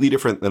completely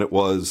different than it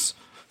was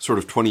sort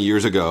of 20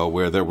 years ago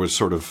where there was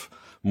sort of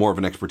more of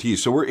an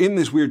expertise. So we're in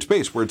this weird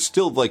space where it's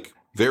still like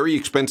very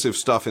expensive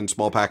stuff in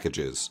small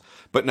packages,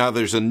 but now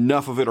there's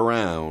enough of it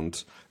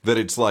around that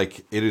it's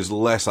like it is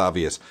less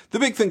obvious. The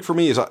big thing for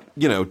me is,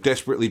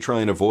 desperately try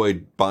and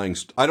avoid buying.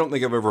 I don't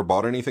think I've ever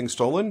bought anything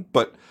stolen,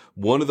 but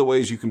one of the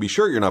ways you can be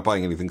sure you're not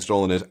buying anything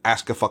stolen is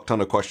ask a fuck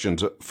ton of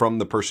questions from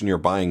the person you're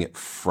buying it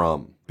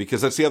from.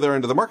 Because that's the other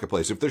end of the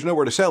marketplace. If there's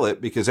nowhere to sell it,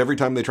 because every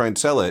time they try and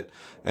sell it,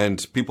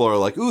 and people are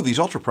like, ooh, these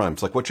Ultra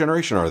Primes, like what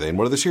generation are they? And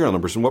what are the serial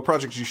numbers? And what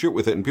projects you shoot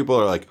with it? And people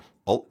are like,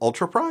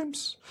 Ultra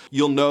Primes?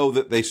 You'll know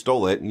that they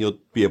stole it, and you'll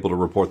be able to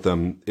report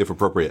them if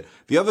appropriate.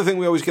 The other thing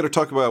we always get to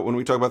talk about when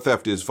we talk about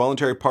theft is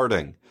voluntary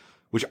parting,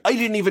 which I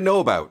didn't even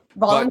know about.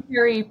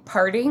 Voluntary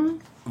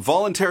parting?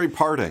 Voluntary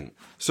parting.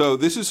 So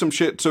this is some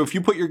shit. So if you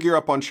put your gear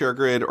up on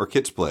ShareGrid or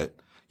KitSplit,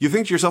 you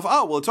think to yourself,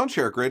 oh, well, it's on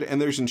ShareGrid,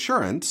 and there's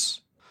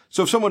insurance.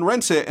 So if someone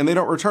rents it and they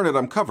don't return it,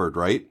 I'm covered,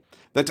 right?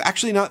 That's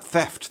actually not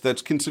theft.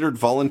 That's considered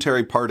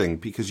voluntary parting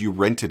because you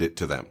rented it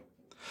to them.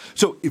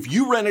 So if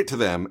you rent it to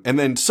them and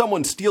then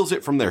someone steals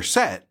it from their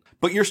set,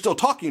 but you're still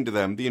talking to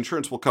them, the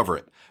insurance will cover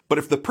it. But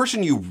if the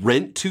person you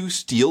rent to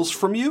steals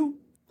from you,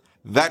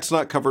 that's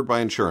not covered by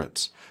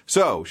insurance.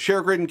 So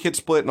ShareGrid and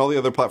KitSplit and all the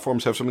other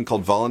platforms have something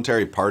called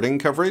voluntary parting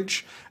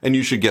coverage, and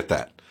you should get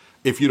that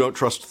if you don't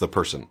trust the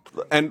person.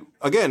 And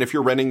again, if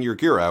you're renting your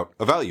gear out,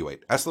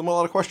 evaluate. Ask them a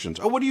lot of questions.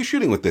 Oh, what are you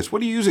shooting with this?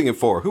 What are you using it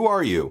for? Who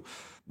are you?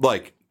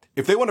 Like,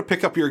 if they want to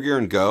pick up your gear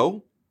and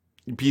go,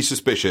 be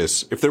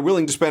suspicious. If they're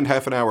willing to spend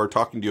half an hour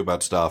talking to you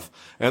about stuff,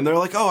 and they're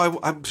like, oh,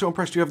 I'm so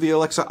impressed you have the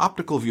Alexa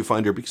optical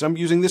viewfinder because I'm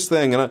using this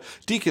thing, and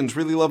Deacons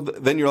really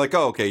love then you're like,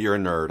 oh, okay, you're a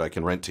nerd. I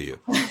can rent to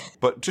you.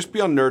 But just be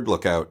on nerd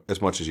lookout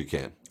as much as you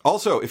can.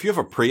 Also, if you have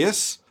a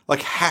Prius,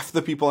 like half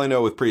the people I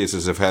know with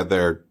Priuses have had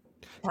their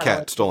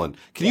cat stolen.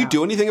 Can you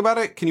do anything about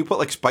it? Can you put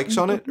like spikes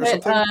on it or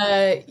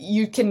something?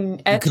 You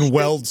can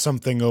weld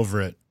something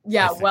over it.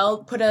 Yeah,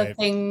 put a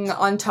thing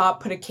on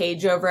top, put a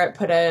cage over it,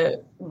 put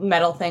a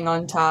metal thing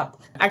on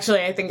top.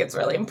 Actually, I think it's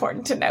really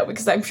important to know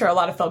because I'm sure a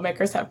lot of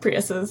filmmakers have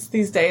Priuses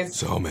these days.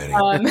 So many.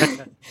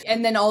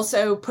 And then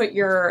also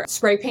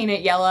spray paint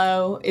it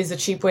yellow is a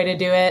cheap way to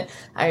do it.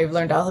 I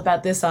learned all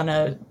about this on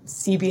a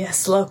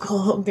CBS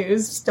local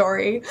news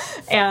story.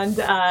 And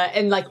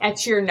like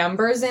etch your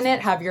numbers in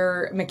it, have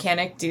your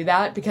mechanic do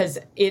that because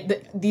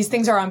these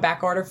things are on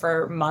back order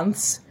for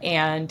months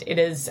and it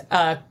is,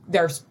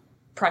 there's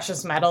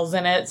precious metals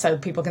in it, so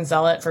people can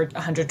sell it for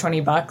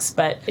 $120,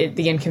 but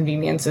the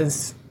inconvenience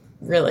is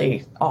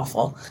really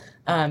awful.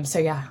 So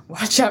yeah,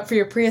 watch out for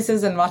your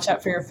Priuses and watch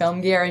out for your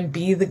film gear and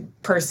be the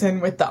person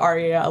with the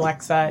Aria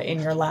Alexa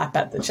in your lap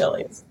at the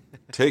Chili's.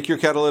 Take your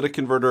catalytic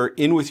converter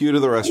in with you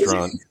to the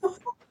restaurant.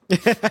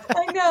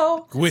 I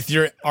know. With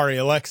your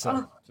Aria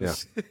Alexa. Yeah.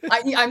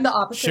 I'm the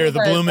opposite. Share the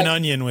bloomin'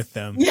 onion with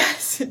them.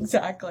 Yes,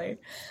 exactly.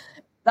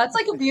 That's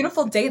like a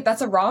beautiful date.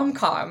 That's a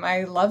rom-com.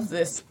 I love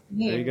this.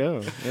 There you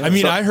go. Yeah. I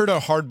mean, I heard a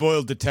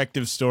hard-boiled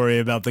detective story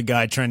about the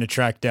guy trying to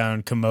track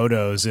down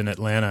Komodos in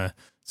Atlanta.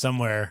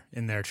 Somewhere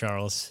in there,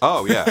 Charles.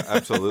 Oh, yeah,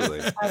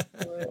 absolutely.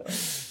 Absolutely.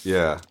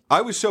 Yeah.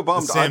 I was so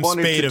bummed. I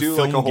wanted to do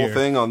like a whole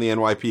thing on the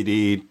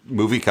NYPD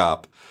movie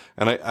cop.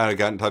 And I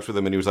got in touch with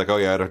him and he was like, oh,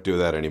 yeah, I don't do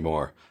that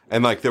anymore.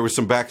 And like there was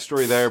some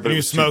backstory there, but he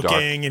was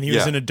smoking and he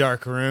was in a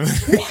dark room.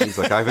 He's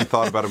like, I haven't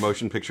thought about a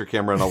motion picture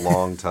camera in a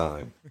long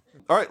time.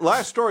 All right,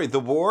 last story. The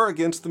war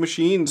against the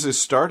machines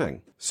is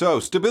starting. So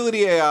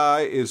Stability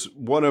AI is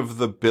one of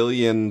the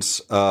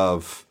billions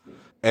of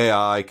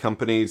AI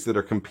companies that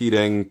are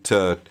competing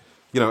to,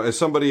 as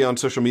somebody on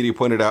social media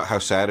pointed out how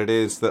sad it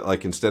is that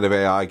like instead of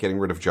AI getting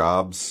rid of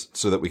jobs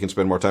so that we can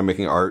spend more time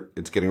making art,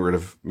 it's getting rid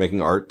of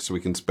making art so we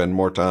can spend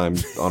more time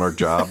on our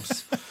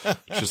jobs.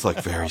 It's just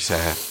like very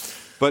sad.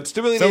 But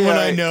Stability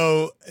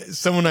AI...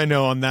 Someone I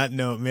know on that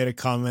note made a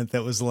comment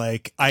that was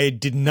like, I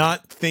did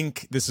not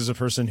think, this is a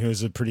person who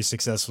is a pretty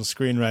successful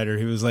screenwriter,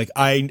 who was like,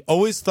 I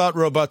always thought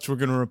robots were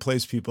going to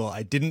replace people.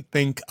 I didn't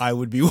think I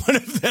would be one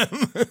of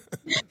them.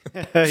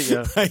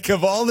 Yeah. Like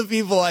of all the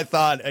people I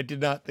thought, I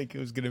did not think it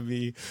was going to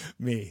be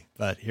me.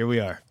 But here we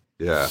are.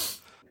 Yeah.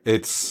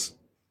 It's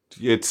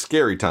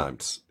scary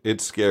times.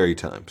 It's scary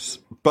times.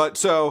 But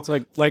so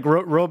it's like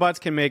robots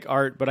can make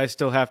art, but I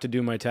still have to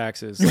do my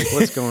taxes. Like,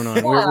 what's going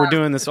on? We're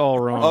doing this all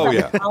wrong. Oh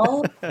yeah.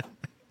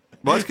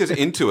 Well, that's because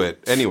Intuit.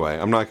 Anyway,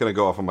 I'm not going to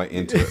go off on my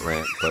Intuit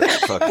rant, but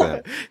fuck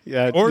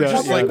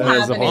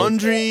that.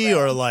 Laundry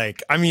or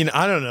like, I mean,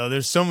 I don't know.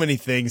 There's so many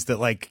things that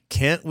like,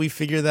 can't we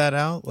figure that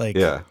out? Like,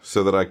 yeah,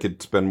 so that I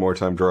could spend more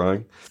time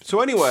drawing.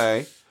 So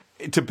anyway,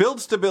 to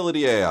build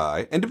Stability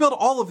AI and to build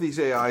all of these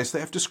AIs, they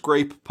have to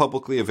scrape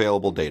publicly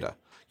available data.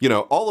 You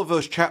know, all of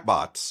those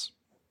chatbots.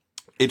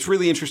 It's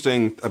really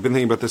interesting. I've been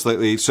thinking about this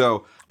lately.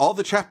 So all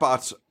the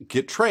chatbots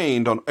get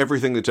trained on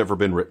everything that's ever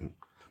been written.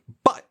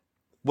 But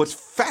what's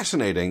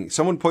fascinating,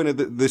 someone pointed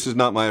that this is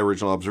not my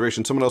original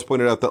observation. Someone else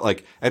pointed out that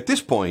like at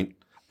this point,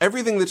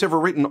 everything that's ever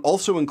written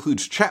also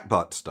includes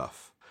chatbot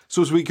stuff.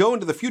 So as we go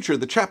into the future,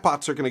 the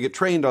chatbots are going to get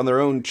trained on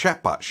their own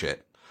chatbot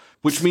shit,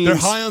 which means they're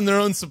high on their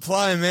own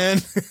supply,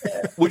 man.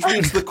 Which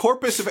means the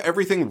corpus of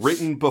everything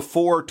written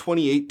before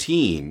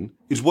 2018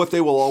 is what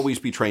they will always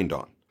be trained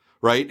on.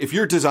 Right? If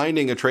you're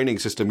designing a training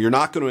system, you're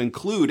not going to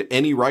include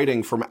any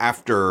writing from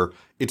after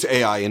it's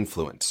AI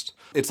influenced.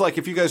 It's like,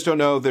 if you guys don't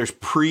know, there's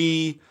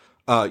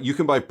you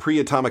can buy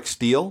pre-atomic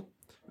steel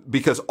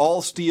because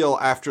all steel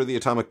after the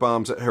atomic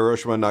bombs at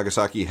Hiroshima and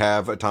Nagasaki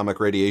have atomic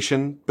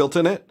radiation built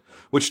in it,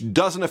 which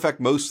doesn't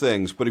affect most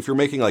things. But if you're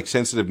making like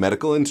sensitive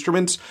medical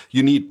instruments,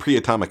 you need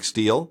pre-atomic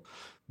steel,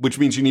 which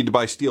means you need to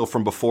buy steel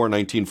from before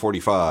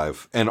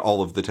 1945 and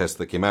all of the tests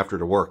that came after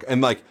to work.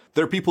 And like,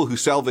 there are people who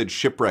salvage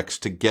shipwrecks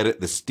to get at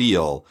the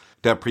steel,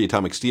 to have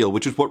pre-atomic steel,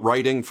 which is what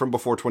writing from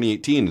before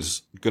 2018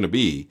 is going to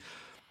be.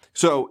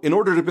 So in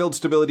order to build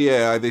Stability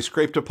AI, they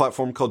scraped a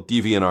platform called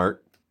DeviantArt,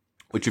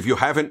 which if you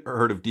haven't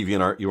heard of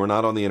DeviantArt, you were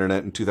not on the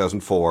internet in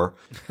 2004.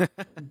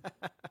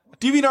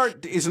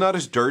 DeviantArt is not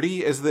as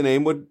dirty as the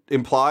name would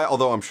imply,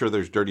 although I'm sure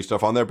there's dirty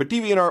stuff on there. But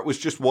DeviantArt was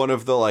just one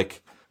of the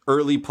like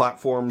early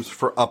platforms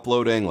for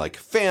uploading like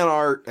fan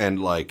art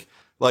and like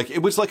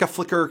it was like a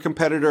Flickr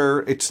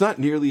competitor. It's not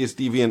nearly as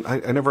deviant.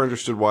 I never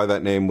understood why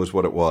that name was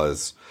what it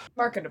was.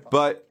 Marketable.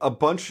 But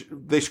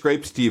they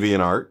scraped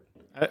DeviantArt.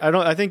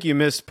 I think you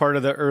missed part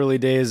of the early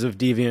days of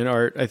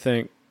DeviantArt, I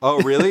think.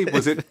 Oh, really?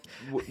 Was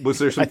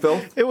there some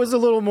filth? It was a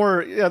little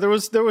more, yeah, there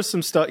was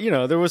some stuff, you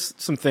know, there was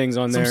some things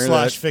on there. Some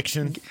slash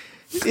fiction.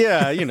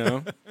 Yeah, you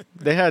know,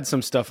 they had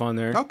some stuff on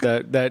there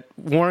that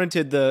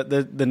warranted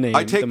the name.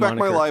 I take back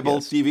my libel,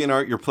 yes.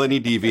 DeviantArt. You're plenty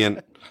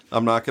deviant.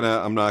 I'm not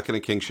gonna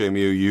kink shame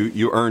you.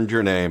 You earned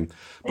your name.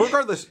 But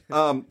regardless,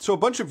 so a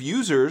bunch of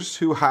users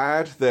who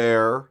had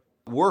their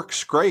work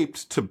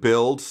scraped to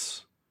build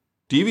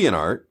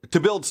DeviantArt, to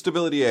build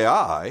Stability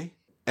AI,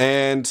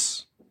 and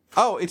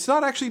it's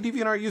not actually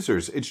DeviantArt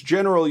users. It's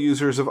general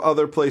users of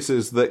other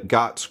places that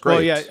got scraped.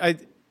 Well, yeah,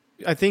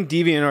 I think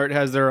DeviantArt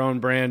has their own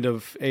brand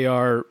of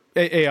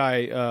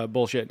AI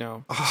bullshit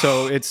now.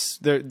 So it's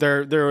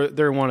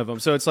they're one of them.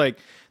 So it's like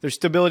there's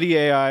Stability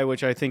AI,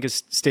 which I think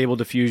is Stable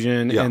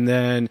Diffusion, and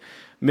then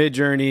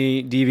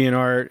Midjourney,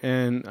 DeviantArt,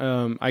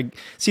 and I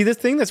see the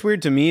thing that's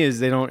weird to me is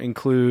they don't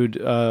include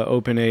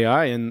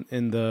OpenAI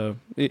in the.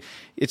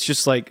 It's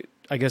just like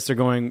I guess they're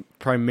going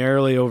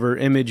primarily over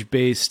image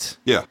based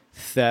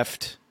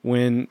theft.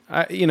 When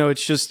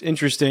it's just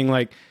interesting,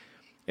 like.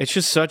 It's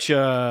just such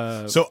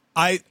a... So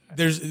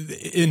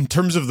in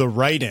terms of the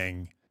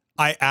writing,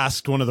 I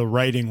asked one of the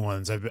writing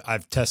ones.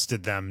 I've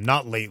tested them,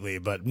 not lately,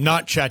 but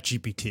not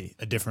ChatGPT,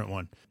 a different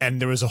one.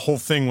 And there was a whole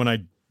thing when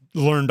I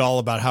learned all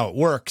about how it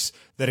works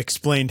that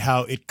explained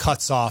how it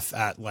cuts off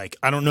at like,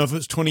 I don't know if it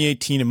was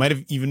 2018. It might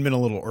have even been a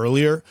little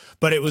earlier,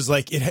 but it was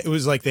like, it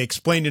was like they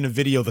explained in a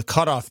video the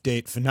cutoff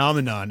date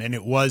phenomenon. And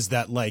it was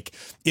that like,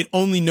 it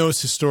only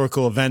knows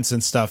historical events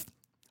and stuff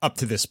up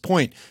to this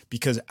point,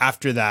 because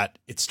after that,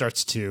 it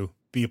starts to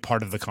be a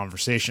part of the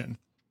conversation.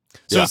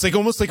 So it's like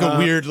almost like a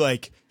weird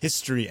like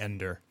history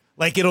ender.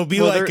 Like it'll be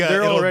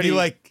be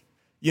like,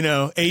 you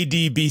know, AD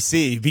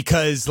BC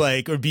because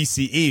like, or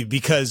BCE,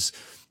 because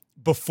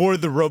before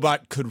the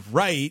robot could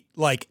write,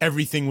 like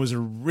everything was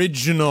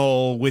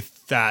original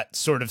with that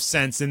sort of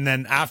sense. And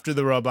then after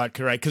the robot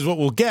could write, because what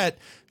we'll get,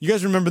 you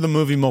guys remember the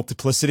movie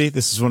Multiplicity?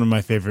 This is one of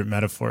my favorite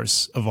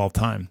metaphors of all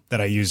time that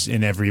I use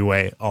in every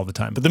way all the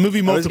time. But the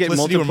movie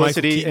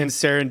Multiplicity and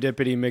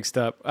Serendipity mixed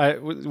up.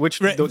 There's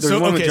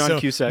one with John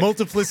Cusack.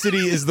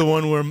 Multiplicity is the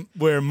one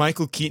where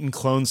Michael Keaton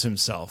clones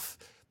himself.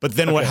 But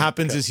then what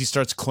happens is he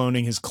starts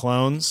cloning his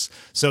clones.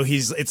 So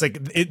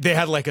they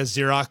had like a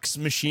Xerox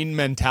machine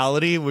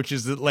mentality, which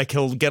is that like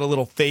he'll get a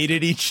little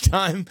faded each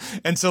time.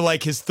 And so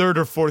like his third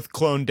or fourth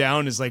clone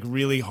down is like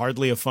really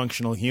hardly a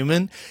functional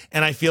human.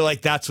 And I feel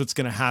like that's what's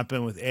going to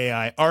happen with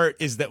AI art,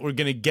 is that we're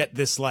going to get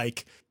this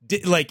like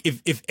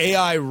if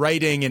AI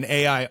writing and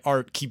AI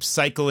art keeps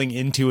cycling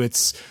into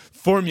its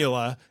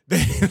formula,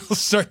 then it'll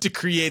start to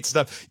create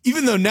stuff.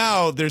 Even though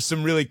now there's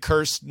some really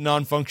cursed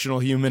non-functional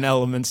human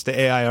elements to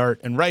AI art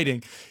and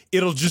writing,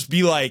 it'll just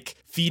be like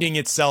feeding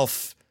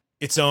itself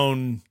its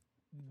own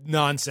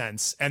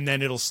nonsense, and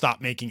then it'll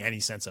stop making any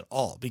sense at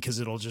all, because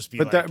it'll just be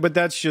but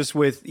that's just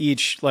with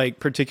each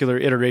like particular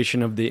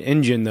iteration of the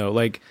engine though.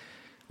 Like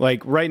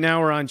right now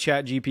we're on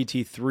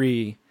ChatGPT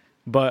 3,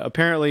 but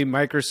apparently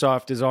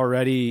Microsoft is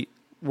already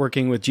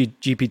working with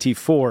GPT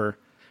 4,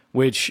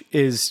 which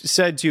is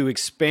said to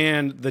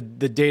expand the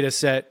data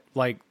set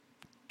like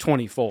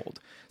 20-fold.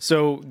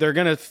 So they're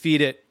going to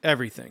feed it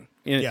everything.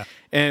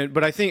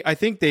 But I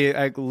think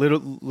they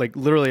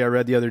literally I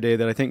read the other day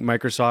that I think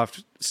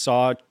Microsoft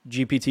saw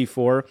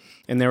GPT-4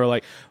 and they were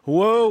like,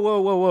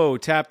 whoa,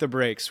 tap the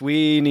brakes.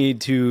 We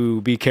need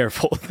to be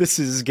careful. This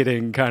is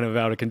getting kind of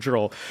out of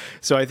control.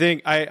 So I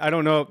think, I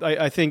don't know.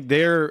 I think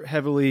they're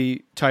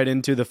heavily tied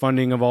into the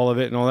funding of all of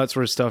it and all that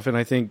sort of stuff. And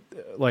I think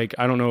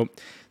I don't know,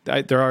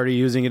 they're already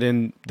using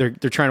it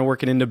they're trying to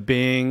work it into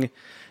Bing.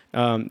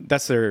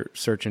 That's their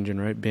search engine,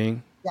 right?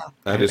 Bing. Yeah.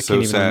 That is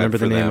so sad. I can't even remember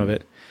the name of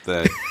it.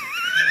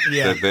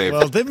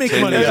 They make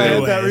money. I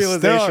had that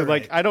realization.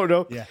 Right. I don't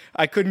know. Yeah.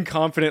 I couldn't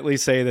confidently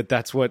say that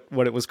that's what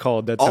it was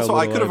called. That's also,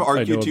 I could have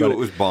argued to you it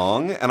was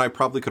Bong, and I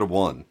probably could have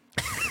won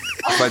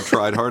if I'd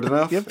tried hard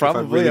enough. Yeah,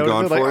 probably. If I'd really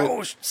gone for it.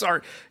 Oh,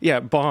 sorry. Yeah,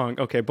 Bong.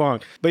 Okay,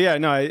 Bong. But yeah,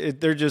 no,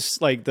 they're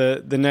just like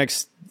the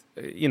next.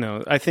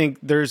 I think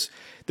there's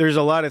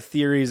a lot of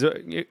theories.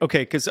 Okay,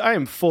 because I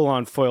am full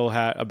on foil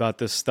hat about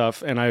this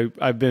stuff, and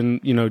I've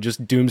been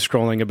just doom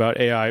scrolling about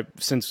AI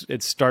since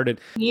it started.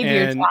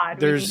 And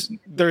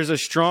there's a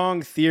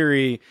strong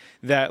theory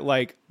that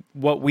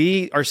what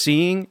we are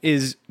seeing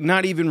is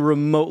not even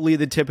remotely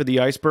the tip of the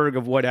iceberg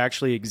of what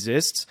actually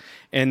exists,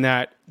 and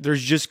that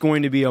there's just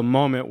going to be a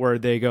moment where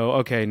they go,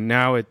 okay,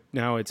 now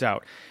it's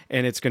out,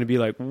 and it's going to be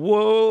like,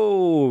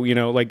 whoa,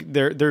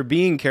 they're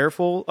being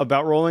careful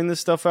about rolling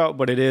this stuff out,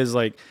 but it is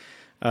like,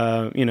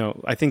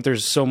 I think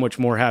there's so much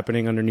more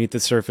happening underneath the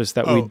surface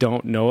that we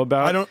don't know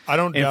about. I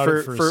don't doubt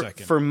it for a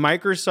second. For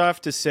Microsoft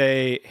to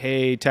say,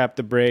 hey, tap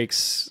the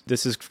brakes,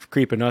 this is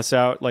creeping us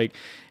out,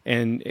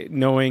 and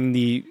knowing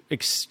the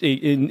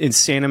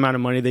insane amount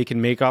of money they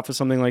can make off of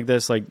something like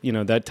this,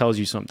 that tells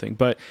you something.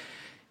 But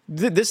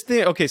this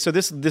thing, okay, so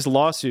this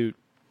lawsuit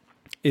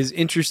is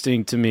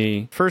interesting to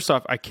me. First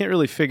off, I can't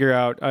really figure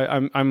out.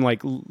 I'm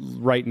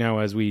right now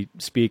as we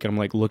speak, I'm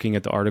looking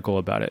at the article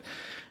about it.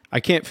 I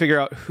can't figure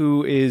out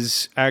who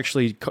is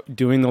actually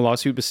doing the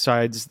lawsuit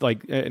besides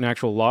an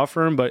actual law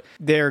firm, but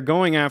they're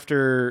going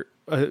after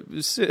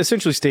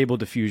essentially Stable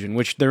Diffusion,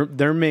 which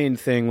their main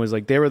thing was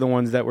they were the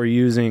ones that were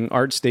using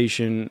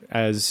ArtStation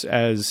as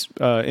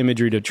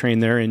imagery to train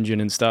their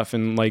engine and stuff,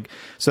 and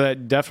so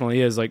that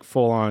definitely is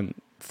full on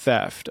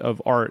theft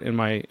of art in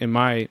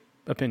my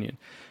opinion.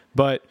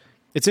 But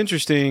it's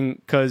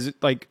interesting because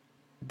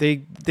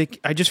they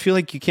I just feel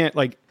like you can't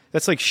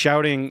that's like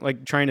shouting,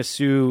 trying to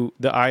sue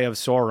the Eye of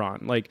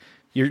Sauron.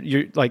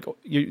 You're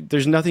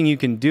there's nothing you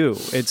can do.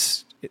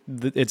 It's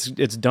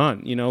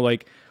done.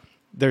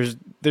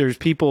 There's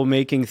people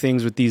making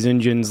things with these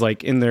engines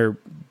in their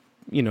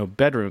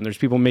bedroom. There's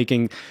people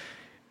making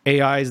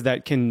AIs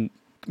that can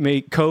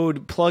make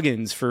code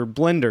plugins for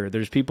Blender.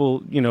 There's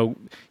people,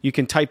 you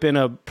can type in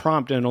a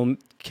prompt and it'll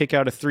kick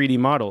out a 3D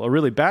model, a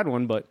really bad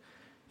one, but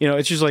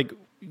it's just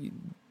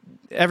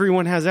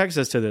everyone has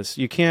access to this.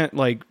 You can't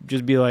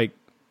just be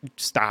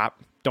stop,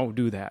 don't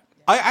do that.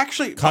 I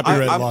actually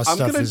copyright law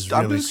stuff is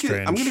really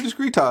strange. I'm going to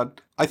disagree,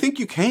 Todd. I think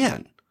you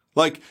can.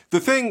 The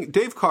thing,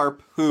 Dave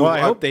Karp, who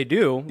I hope they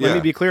do. Let me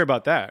be clear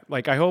about that.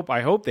 I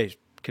hope they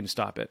can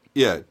stop it.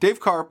 Yeah, Dave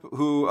Karp,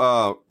 who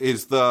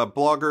is the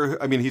blogger.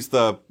 I mean, he's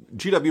the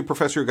GW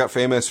professor who got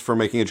famous for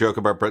making a joke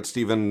about Bret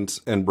Stephens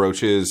and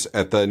brooches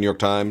at the New York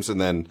Times, and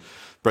then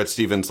Bret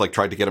Stephens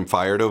tried to get him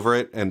fired over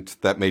it, and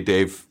that made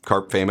Dave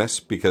Karp famous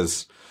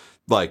because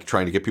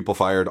trying to get people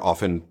fired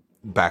often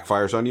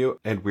backfires on you.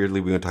 And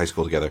weirdly, we went to high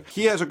school together.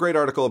 He has a great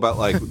article about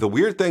the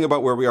weird thing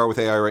about where we are with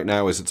AI right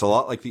now is it's a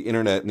lot like the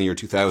internet in the year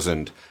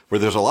 2000, where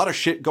there's a lot of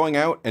shit going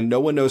out and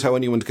no one knows how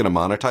anyone's going to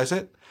monetize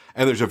it.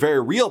 And there's a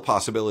very real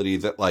possibility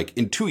that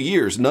in 2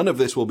 years, none of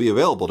this will be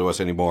available to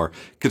us anymore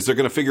because they're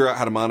going to figure out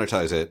how to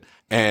monetize it.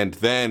 And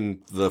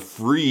then the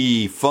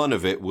free fun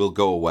of it will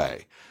go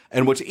away.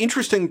 And what's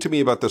interesting to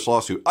me about this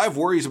lawsuit, I have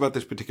worries about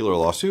this particular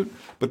lawsuit,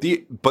 but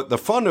the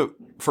fun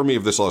for me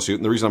of this lawsuit,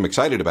 and the reason I'm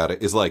excited about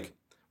it is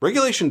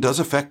regulation does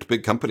affect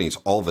big companies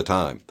all the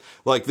time.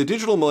 The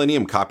Digital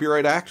Millennium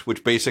Copyright Act,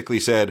 which basically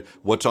said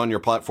what's on your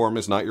platform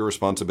is not your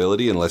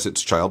responsibility unless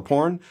it's child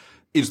porn,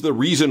 is the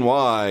reason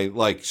why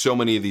so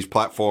many of these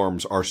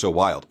platforms are so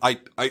wild.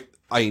 I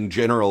in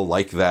general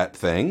like that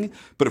thing,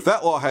 but if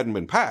that law hadn't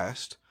been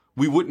passed,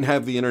 we wouldn't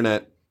have the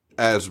internet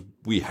as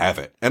we have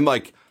it. And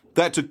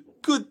that's a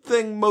good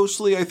thing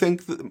mostly. I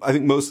think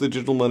most of the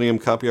Digital Millennium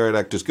Copyright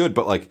Act is good,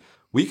 but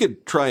we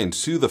could try and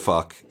sue the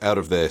fuck out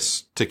of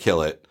this to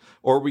kill it.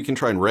 Or we can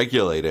try and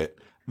regulate it.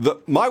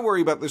 My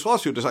worry about this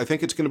lawsuit is I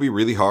think it's going to be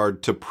really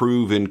hard to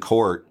prove in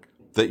court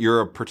that you're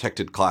a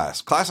protected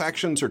class. Class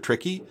actions are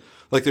tricky.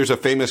 There's a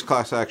famous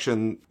class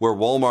action where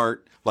Walmart,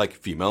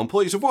 female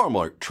employees of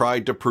Walmart,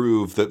 tried to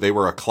prove that they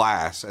were a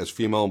class as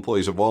female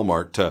employees of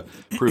Walmart to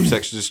prove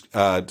sex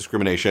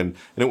discrimination.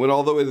 And it went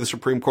all the way to the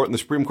Supreme Court, and the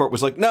Supreme Court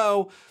was like,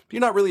 no,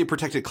 you're not really a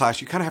protected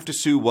class. You kind of have to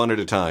sue one at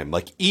a time.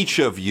 Each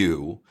of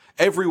you,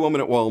 every woman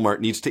at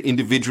Walmart needs to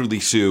individually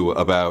sue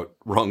about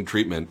wrong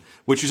treatment,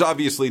 which is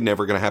obviously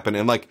never going to happen.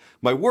 And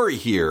my worry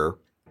here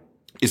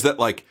is that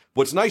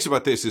what's nice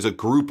about this is a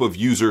group of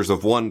users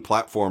of one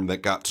platform that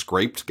got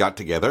scraped, got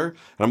together.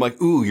 And I'm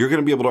ooh, you're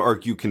going to be able to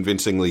argue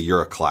convincingly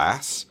you're a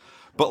class.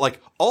 but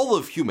like all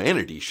of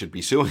humanity should be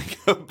suing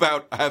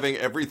about having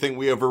everything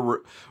we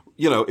ever,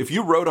 if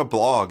you wrote a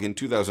blog in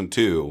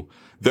 2002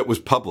 that was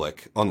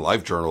public on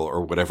LiveJournal or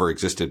whatever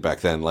existed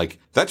back then, like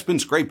that's been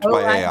scraped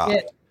by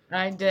AI.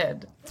 I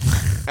did.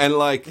 And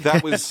like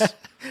that was,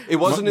 it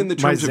wasn't in the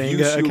terms of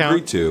use you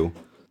agreed to,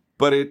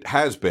 but it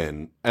has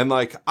been. And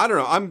like, I don't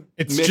know,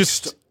 it's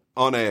mixed just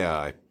on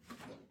AI.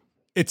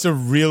 It's a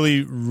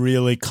really,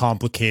 really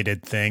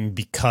complicated thing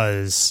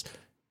because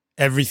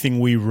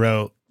everything we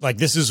wrote, like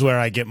this is where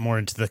I get more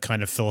into the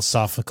kind of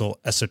philosophical,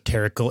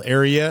 esoterical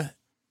area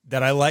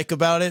that I like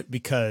about it,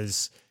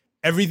 because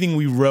everything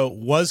we wrote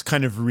was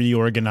kind of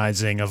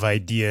reorganizing of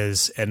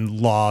ideas and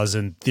laws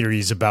and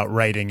theories about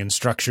writing and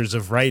structures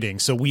of writing.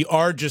 So we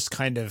are just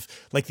kind of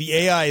like the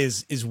AI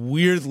is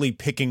weirdly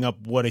picking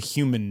up what a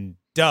human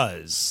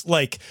does.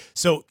 Like,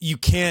 so you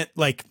can't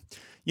like,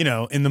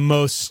 in the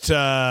most,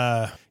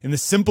 in the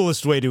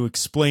simplest way to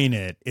explain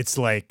it, it's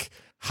like,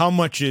 how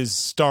much is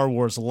Star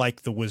Wars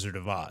like The Wizard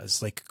of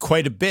Oz? Like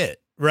quite a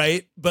bit,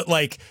 right? But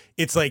like,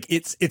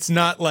 it's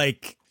not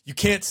like, you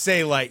can't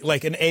say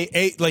like an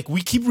like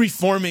we keep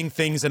reforming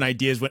things and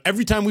ideas when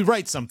every time we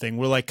write something,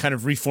 we're like kind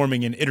of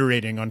reforming and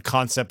iterating on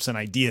concepts and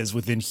ideas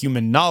within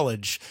human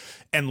knowledge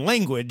and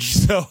language.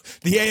 So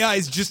the AI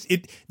is just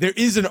there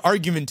is an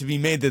argument to be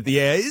made that the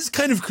AI is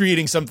kind of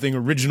creating something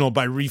original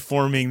by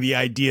reforming the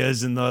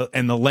ideas and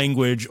the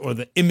language or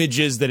the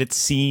images that it's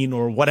seen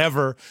or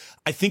whatever.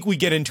 I think we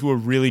get into a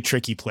really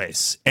tricky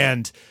place,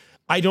 and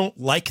I don't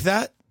like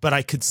that, but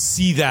I could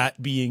see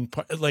that being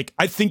like,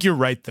 I think you're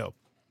right though.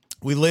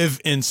 We live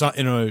in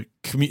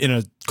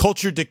a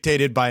culture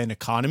dictated by an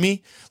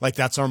economy. Like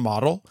that's our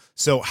model.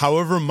 So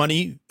however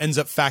money ends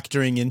up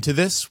factoring into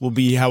this will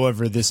be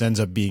however this ends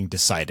up being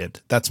decided.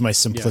 That's my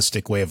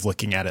simplistic way of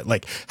looking at it.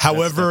 Like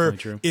however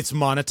it's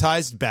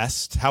monetized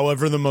best,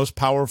 however the most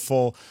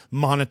powerful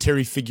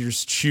monetary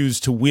figures choose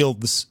to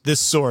wield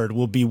this sword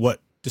will be what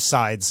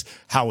decides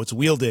how it's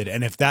wielded.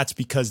 And if that's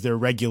because there are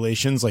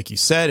regulations, like you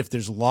said, if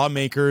there's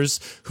lawmakers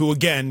who,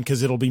 again,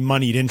 because it'll be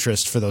moneyed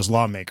interest for those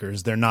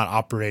lawmakers, they're not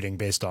operating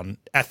based on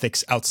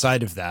ethics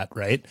outside of that,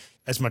 right?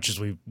 As much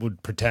as we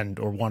would pretend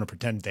or want to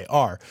pretend they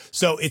are.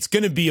 So it's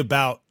going to be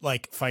about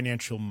like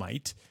financial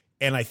might.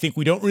 And I think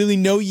we don't really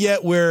know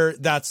yet how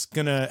that's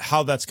going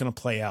to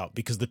play out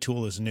because the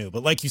tool is new.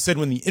 But like you said,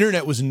 when the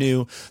internet was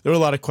new, there were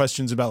a lot of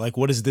questions about like,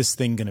 what is this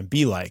thing going to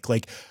be like?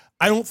 Like,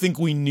 I don't think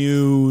we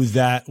knew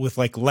that with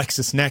like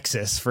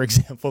LexisNexis, for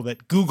example,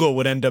 that Google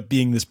would end up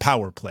being this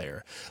power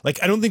player.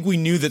 Like, I don't think we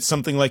knew that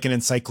something like an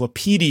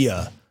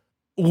encyclopedia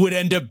would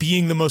end up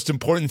being the most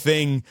important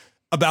thing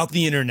about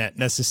the internet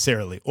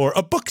necessarily, or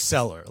a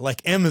bookseller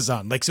like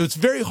Amazon. Like, so it's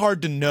very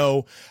hard to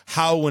know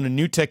how, when a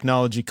new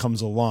technology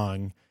comes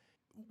along,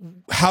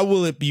 how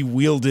will it be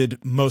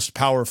wielded most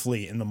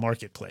powerfully in the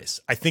marketplace?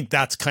 I think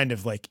that's kind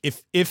of like,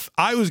 if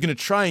I was going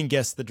to try and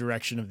guess the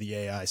direction of the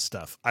AI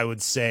stuff, I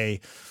would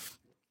say,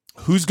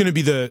 who's going to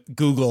be the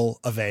Google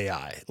of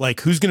AI?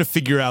 Like, who's going to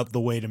figure out the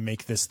way to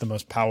make this the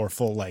most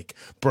powerful, like,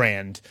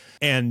 brand?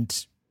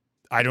 And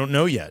I don't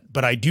know yet,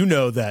 but I do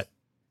know that,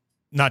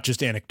 not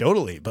just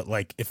anecdotally, but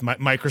like if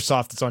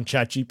Microsoft is on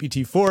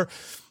ChatGPT 4,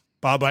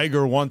 Bob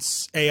Iger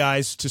wants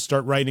AIs to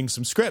start writing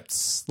some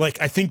scripts.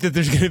 Like, I think that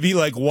there's going to be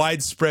like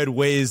widespread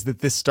ways that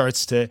this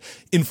starts to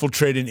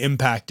infiltrate and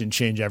impact and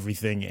change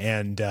everything.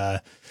 And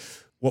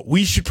what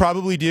we should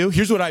probably do,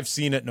 here's what I've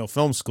seen at No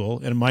Film School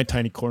in my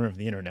tiny corner of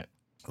the internet.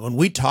 When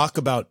we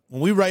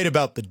write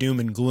about the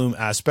doom and gloom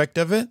aspect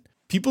of it,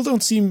 people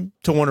don't seem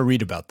to want to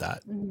read about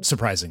that,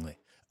 surprisingly.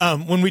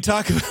 When we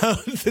talk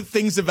about the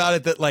things about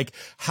it that like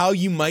how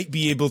you might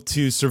be able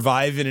to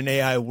survive in an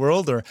AI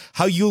world or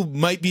how you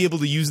might be able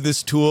to use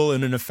this tool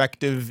in an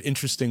effective,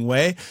 interesting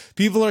way,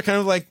 people are kind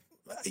of like,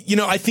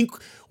 I think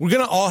we're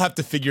going to all have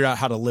to figure out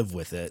how to live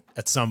with it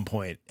at some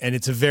point. And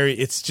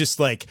it's just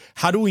like,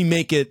 how do we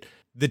make it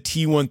the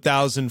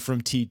T-1000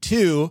 from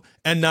T2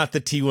 and not the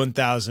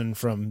T-1000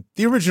 from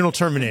the original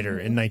Terminator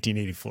in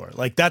 1984.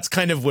 Like, that's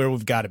kind of where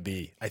we've got to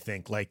be, I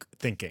think, like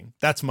thinking.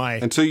 That's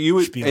my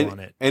spiel on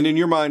it. And in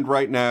your mind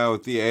right now,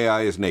 the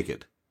AI is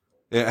naked.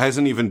 It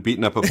hasn't even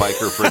beaten up a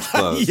biker for its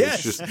clothes.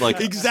 Yes, it's just like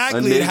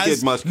exactly. a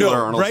naked, muscular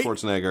Arnold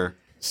Schwarzenegger.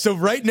 So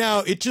right now,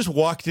 it just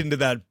walked into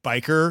that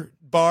biker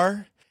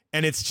bar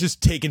and it's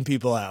just taking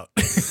people out.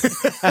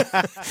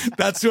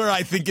 That's where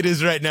I think it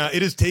is right now.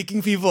 It is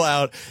taking people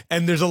out.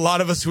 And there's a lot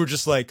of us who are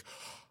just like,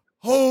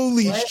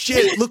 holy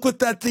shit, look what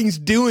that thing's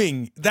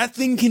doing. That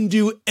thing can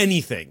do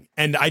anything.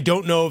 And I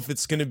don't know if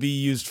it's going to be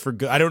used for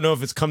good. I don't know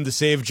if it's come to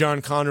save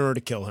John Connor or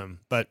to kill him,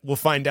 but we'll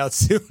find out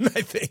soon,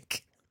 I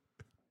think.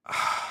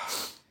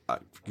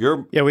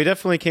 Yeah, we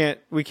definitely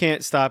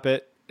can't stop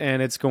it.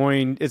 And it's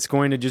going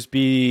to just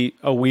be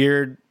a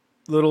weird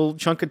little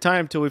chunk of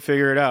time till we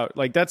figure it out.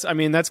 Like that's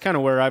kind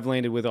of where I've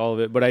landed with all of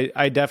it. But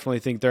I definitely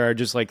think there are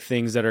just like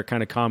things that are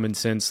kind of common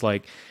sense,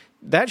 like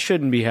that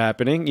shouldn't be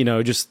happening.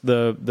 Just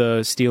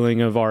the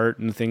stealing of art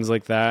and things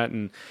like that,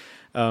 and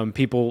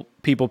people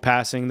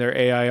passing their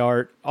AI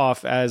art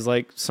off as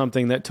like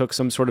something that took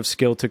some sort of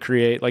skill to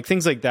create. Like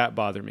things like that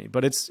bother me.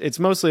 But it's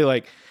mostly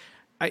like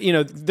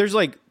there's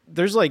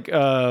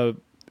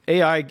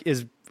AI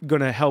is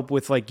going to help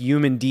with like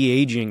human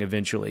de-aging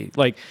eventually.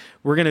 Like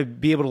we're going to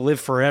be able to live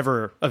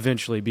forever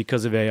eventually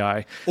because of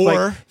AI.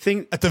 Or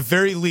at the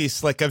very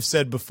least, like I've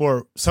said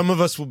before, some of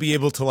us will be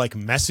able to like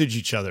message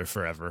each other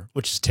forever,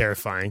 which is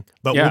terrifying,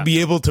 but we'll be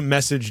able to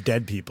message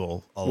dead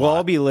people a lot. We'll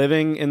all be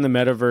living in the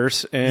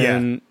metaverse,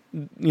 and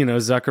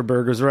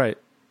Zuckerberg was right.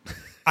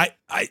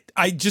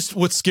 I just,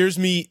 what scares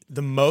me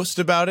the most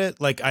about it,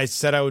 like I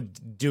said,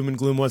 doom and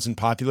gloom wasn't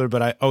popular,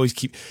 but I always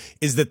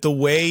is that the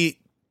way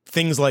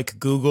things like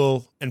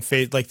Google and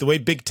like the way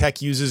big tech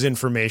uses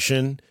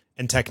information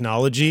and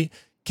technology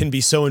can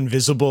be so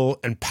invisible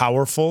and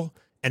powerful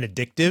and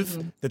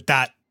addictive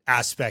that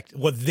aspect,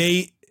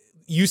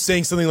 you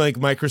saying something like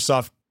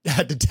Microsoft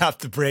had to tap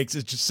the brakes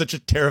is just such a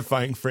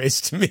terrifying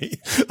phrase to me.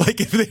 Like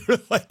if they were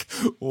like,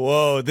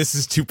 whoa, this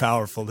is too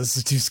powerful. This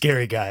is too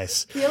scary,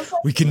 guys.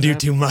 We can do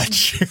too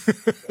much.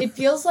 It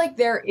feels like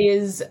there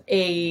is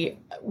a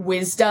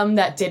wisdom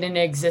that didn't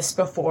exist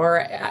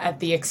before at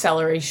the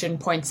acceleration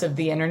points of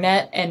the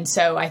internet. And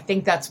so I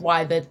think that's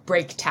why the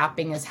brake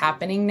tapping is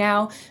happening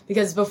now,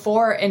 because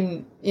before,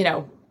 and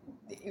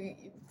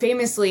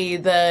famously,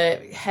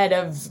 the head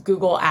of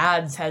Google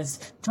Ads has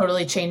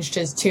totally changed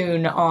his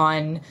tune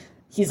on,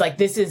 he's like,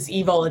 this is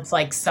evil. It's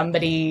like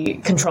somebody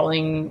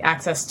controlling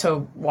access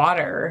to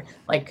water,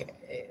 like,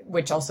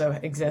 which also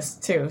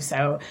exists too.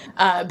 So,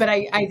 but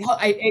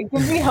it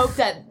gives me hope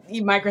that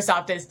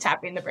Microsoft is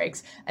tapping the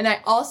brakes. And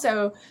I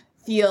also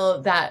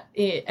feel that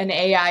an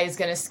AI is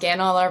going to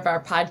scan all of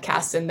our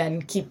podcasts and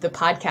then keep the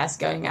podcast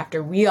going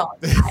after we all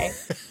die.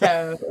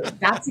 So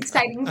that's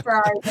exciting for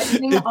our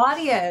listening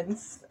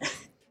audience.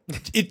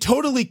 It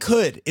totally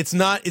could. It's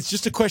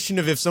just a question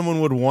of if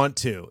someone would want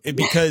to,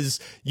 because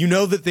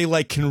that they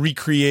like can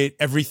recreate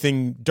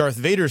everything Darth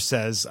Vader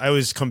says. I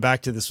always come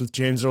back to this with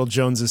James Earl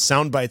Jones's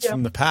sound bites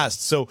from the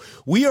past. So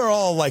we are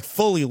all like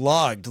fully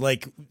logged.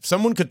 Like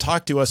someone could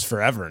talk to us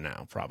forever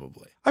now,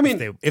 probably. I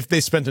mean, if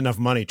they spent enough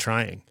money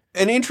trying.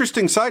 An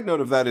interesting side note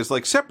of that is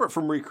like separate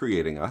from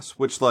recreating us,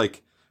 which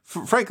like,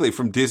 frankly,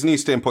 from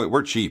Disney's standpoint,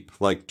 we're cheap.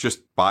 Like,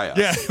 just buy us.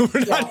 Yeah,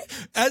 we're not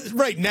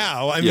right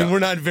now. I mean, we're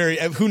not very.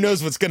 Who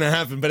knows what's going to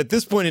happen? But at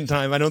this point in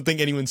time, I don't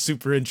think anyone's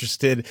super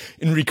interested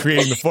in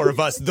recreating the four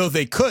of us, though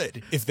they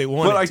could if they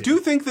wanted. But I do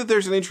think that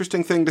there's an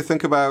interesting thing to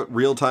think about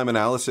real-time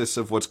analysis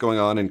of what's going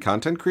on in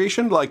content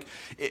creation. Like,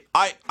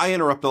 I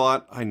interrupt a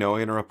lot. I know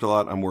I interrupt a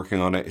lot. I'm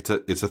working on it.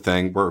 It's a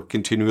thing. We're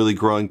continually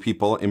growing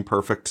people,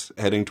 imperfect,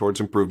 heading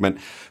towards improvement.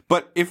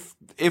 But if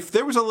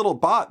there was a little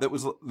bot that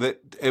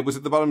it was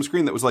at the bottom of the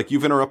screen that was like,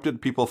 you've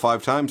interrupted people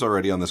 5 times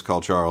already on this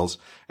call, Charles,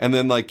 and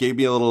then like gave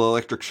me a little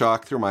electric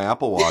shock through my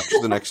Apple Watch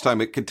the next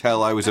time it could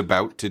tell I was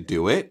about to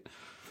do it.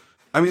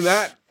 I mean,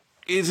 that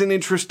is an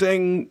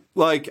interesting,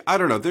 like, I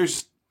don't know.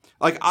 There's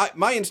like,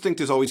 my instinct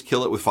is always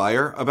kill it with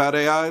fire about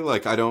AI.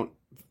 Like, I don't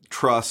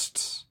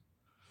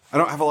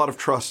have a lot of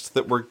trust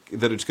that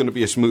it's going to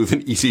be a smooth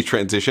and easy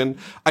transition.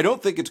 I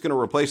don't think it's going to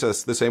replace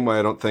us the same way.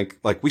 I don't think,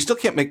 like, we still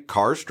can't make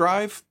cars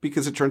drive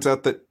because it turns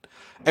out that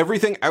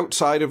everything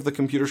outside of the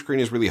computer screen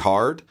is really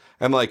hard.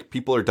 And like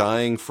people are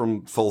dying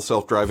from full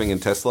self-driving in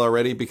Tesla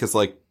already because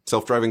like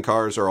self-driving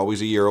cars are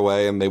always a year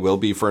away and they will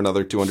be for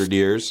another 200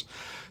 years.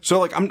 So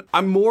like,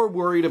 I'm more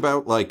worried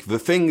about like the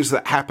things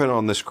that happen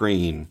on the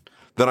screen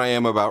than I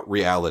am about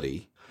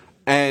reality.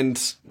 And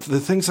the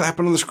things that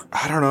happen on the screen,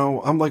 I don't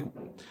know. I'm like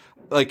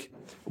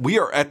we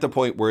are at the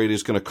point where it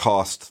is going to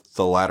cost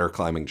the ladder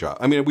climbing job.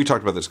 I mean, we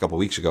talked about this a couple of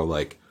weeks ago.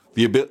 Like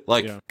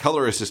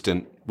color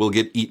assistant will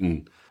get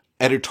eaten.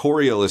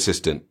 Editorial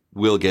assistant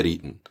will get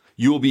eaten.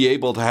 You will be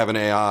able to have an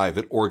AI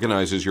that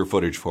organizes your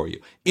footage for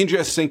you.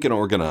 Ingest, sync, and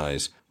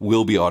organize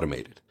will be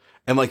automated.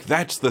 And like,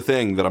 that's the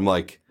thing that I'm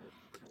like,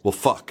 well,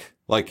 fuck.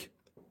 Like,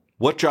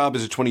 what job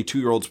is a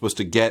 22-year-old supposed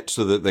to get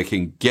so that they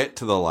can get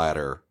to the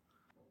ladder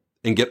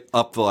and get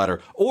up the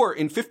ladder? Or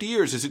in 50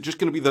 years, is it just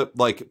going to be the,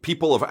 like,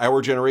 people of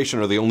our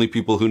generation are the only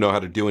people who know how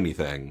to do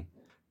anything?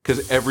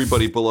 Because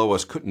everybody below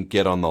us couldn't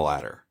get on the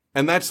ladder.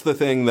 And that's the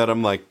thing that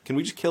I'm like, can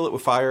we just kill it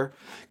with fire?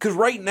 Because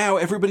right now,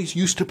 everybody's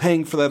used to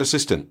paying for that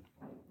assistant.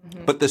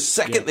 Mm-hmm. But the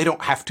second they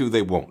don't have to,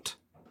 they won't.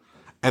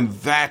 And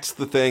that's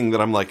the thing that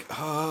I'm like,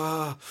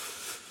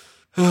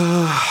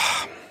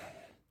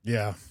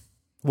 Yeah.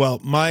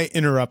 Well, my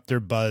interrupter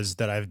buzz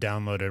that I've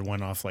downloaded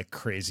went off like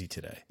crazy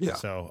today. Yeah.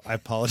 So I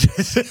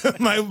apologize.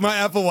 my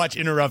Apple Watch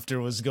interrupter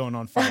was going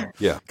on fire.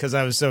 Yeah. Because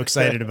I was so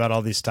excited about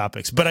all these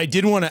topics. But I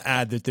did want to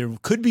add that there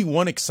could be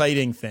one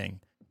exciting thing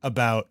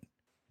about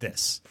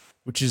this,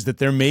 which is that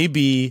there may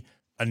be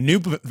a new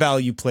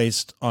value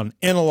placed on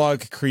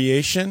analog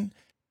creation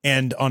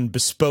and on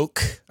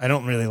bespoke. I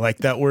don't really like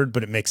that word,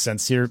 but it makes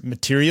sense here.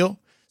 Material.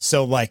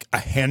 So like a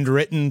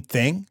handwritten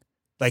thing,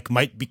 like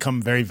might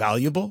become very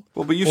valuable.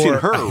 Well, but you've seen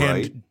her,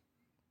 right?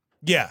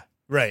 Yeah,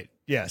 right.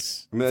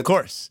 Yes, I mean, of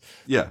course.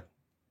 Yeah.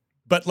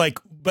 But like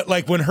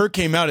when her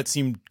came out, it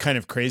seemed kind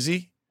of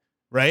crazy,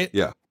 right?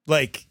 Yeah.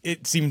 Like,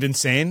 it seemed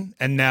insane.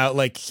 And now,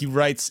 like, he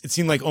writes, it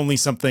seemed like only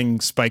something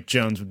Spike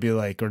Jonze would be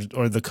like,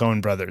 or the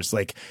Coen brothers.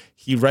 Like,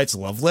 he writes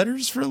love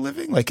letters for a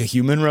living. Like, a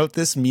human wrote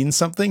this means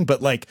something. But,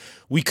 like,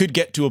 we could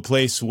get to a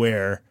place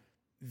where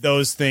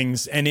those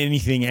things and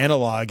anything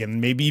analog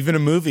and maybe even a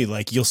movie,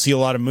 like, you'll see a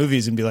lot of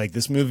movies and be like,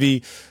 this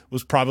movie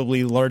was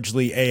probably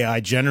largely AI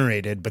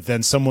generated, but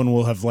then someone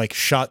will have like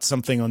shot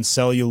something on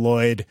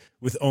celluloid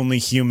with only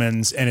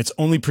humans and it's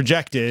only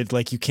projected.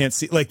 Like, you can't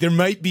see, like, there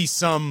might be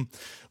some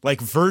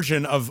like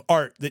version of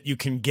art that you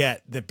can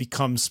get that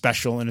becomes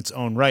special in its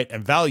own right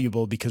and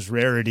valuable because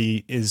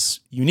rarity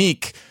is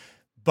unique.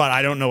 But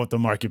I don't know what the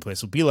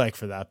marketplace will be like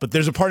for that. But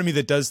there's a part of me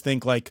that does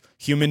think like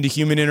human to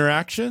human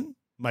interaction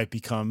might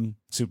become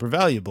super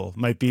valuable,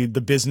 might be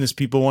the business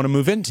people want to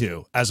move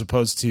into, as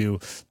opposed to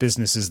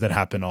businesses that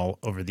happen all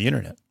over the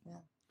internet.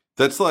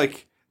 That's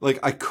like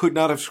I could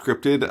not have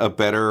scripted a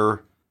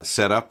better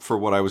setup for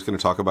what I was going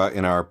to talk about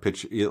in our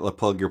pitch,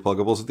 plug your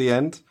pluggables at the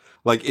end.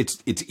 Like,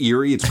 it's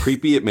eerie, it's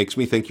creepy, it makes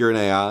me think you're an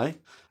AI.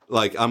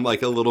 Like, I'm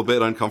like a little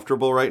bit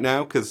uncomfortable right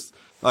now because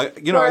I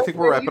think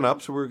we're wrapping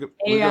up, so we're going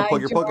to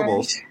plug your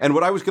pluggables. And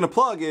what I was going to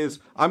plug is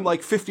I'm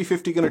like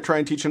 50-50 going to try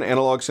and teach an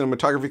analog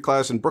cinematography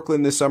class in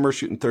Brooklyn this summer,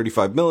 shooting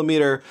 35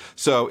 millimeter.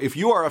 So if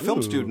you are a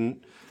film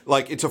student,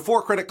 like, it's a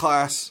 4-credit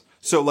class.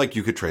 So, like,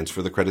 you could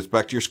transfer the credits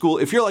back to your school.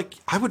 If you're like,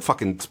 I would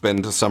fucking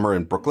spend a summer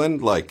in Brooklyn,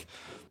 like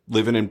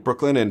living in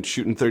Brooklyn and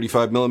shooting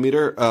 35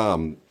 millimeter,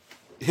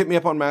 hit me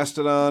up on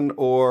Mastodon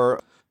or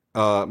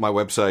my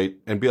website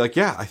and be like,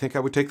 yeah, I think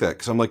I would take that.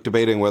 Because I'm like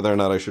debating whether or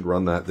not I should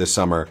run that this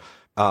summer.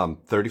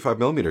 35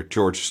 millimeter,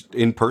 George,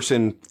 in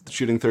person,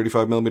 shooting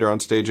 35 millimeter on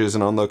stages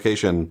and on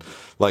location.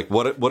 Like,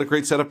 what a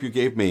great setup you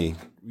gave me,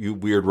 you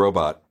weird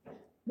robot.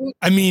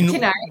 I mean,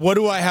 what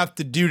do I have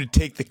to do to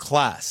take the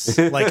class?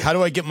 Like, how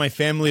do I get my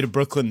family to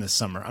Brooklyn this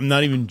summer? I'm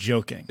not even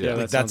joking. Yeah,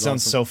 like, that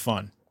sounds awesome. So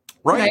fun.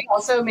 Right. Can I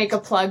also make a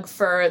plug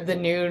for the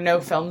new No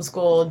Film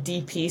School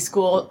DP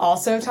school,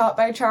 also taught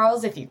by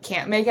Charles, if you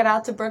can't make it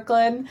out to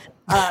Brooklyn?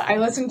 I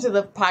listened to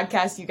the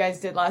podcast you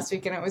guys did last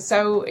week, and it was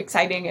so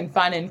exciting and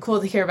fun and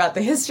cool to hear about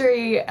the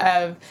history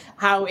of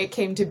how it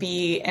came to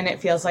be, and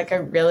it feels like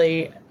a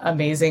really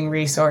amazing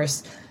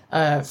resource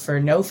for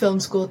No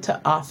Film School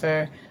to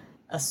offer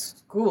a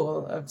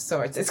school of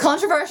sorts. It's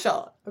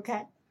controversial,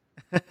 okay?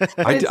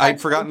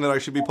 I'd forgotten that I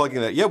should be plugging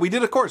that. Yeah, we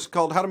did a course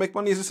called How to Make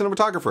Money as a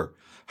Cinematographer.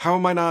 How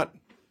am I not,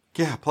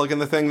 plugging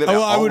the thing that... Oh,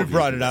 well, I would have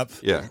brought it up.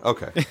 Yeah,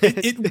 okay.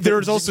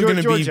 There's also going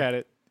to be... George had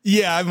it.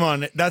 Yeah, I'm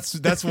on it.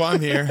 That's why I'm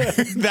here.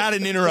 That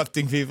and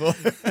interrupting people.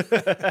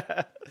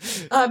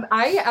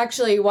 I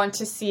actually want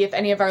to see if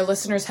any of our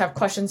listeners have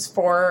questions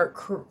for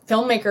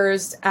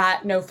filmmakers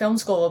at No Film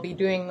School. We'll be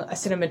doing a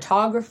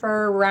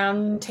cinematographer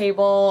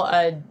roundtable,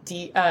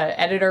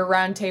 editor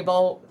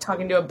roundtable,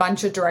 talking to a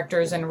bunch of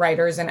directors and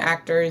writers and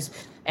actors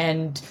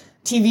and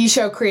TV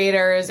show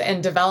creators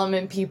and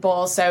development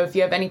people. So if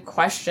you have any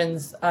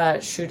questions,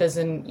 shoot us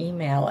an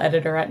email,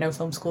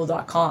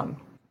 editor@nofilmschool.com.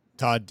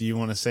 Todd, do you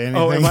want to say anything?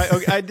 Oh, am I?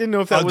 Okay, I didn't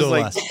know if that was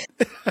like...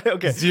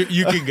 Okay,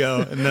 you can go,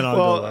 and then I'll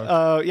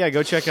go. Yeah,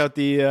 go check out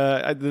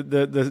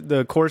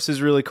the course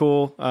is really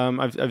cool.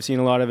 I've seen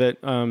a lot of it,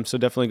 so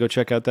definitely go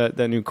check out that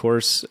new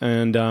course.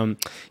 And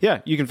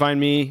yeah, you can find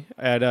me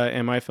at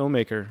Am I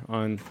Filmmaker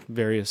on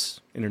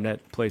various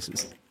internet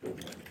places.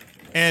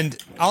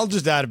 And I'll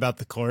just add about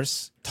the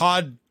course.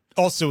 Todd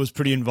also was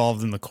pretty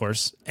involved in the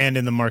course and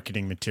in the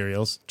marketing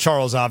materials.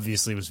 Charles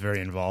obviously was very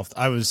involved.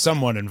 I was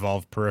somewhat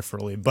involved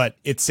peripherally, but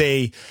it's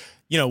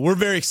we're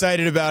very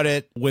excited about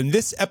it. When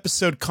this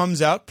episode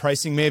comes out,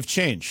 pricing may have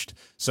changed.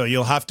 So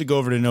you'll have to go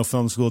over to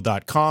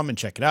nofilmschool.com and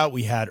check it out.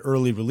 We had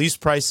early release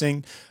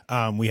pricing.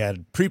 We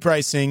had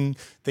pre-pricing.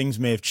 Things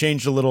may have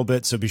changed a little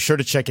bit, so be sure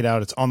to check it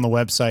out. It's on the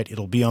website.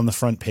 It'll be on the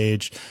front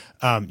page.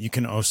 You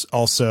can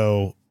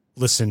also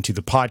listen to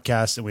the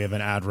podcast, and we have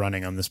an ad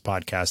running on this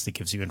podcast that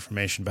gives you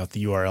information about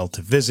the URL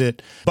to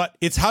visit. But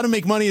it's how to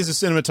make money as a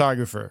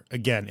cinematographer.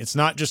 Again, it's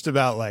not just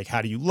about like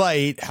how do you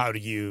light, how do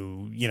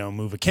you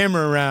move a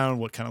camera around,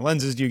 what kind of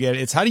lenses do you get.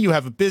 It's how do you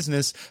have a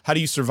business, how do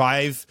you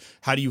survive,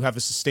 how do you have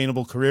a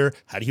sustainable career,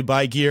 how do you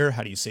buy gear,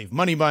 how do you save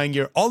money buying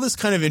gear, all this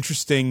kind of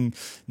interesting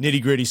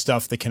nitty-gritty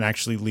stuff that can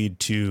actually lead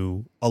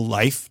to a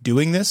life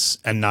doing this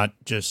and not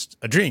just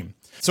a dream.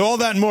 So all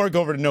that and more, go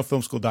over to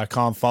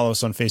nofilmschool.com, follow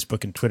us on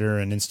Facebook and Twitter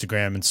and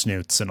Instagram and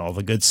Snoots and all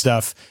the good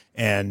stuff,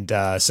 and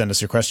send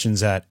us your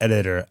questions at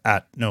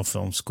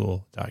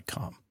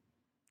editor@nofilmschool.com.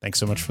 Thanks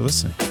so much for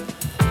listening.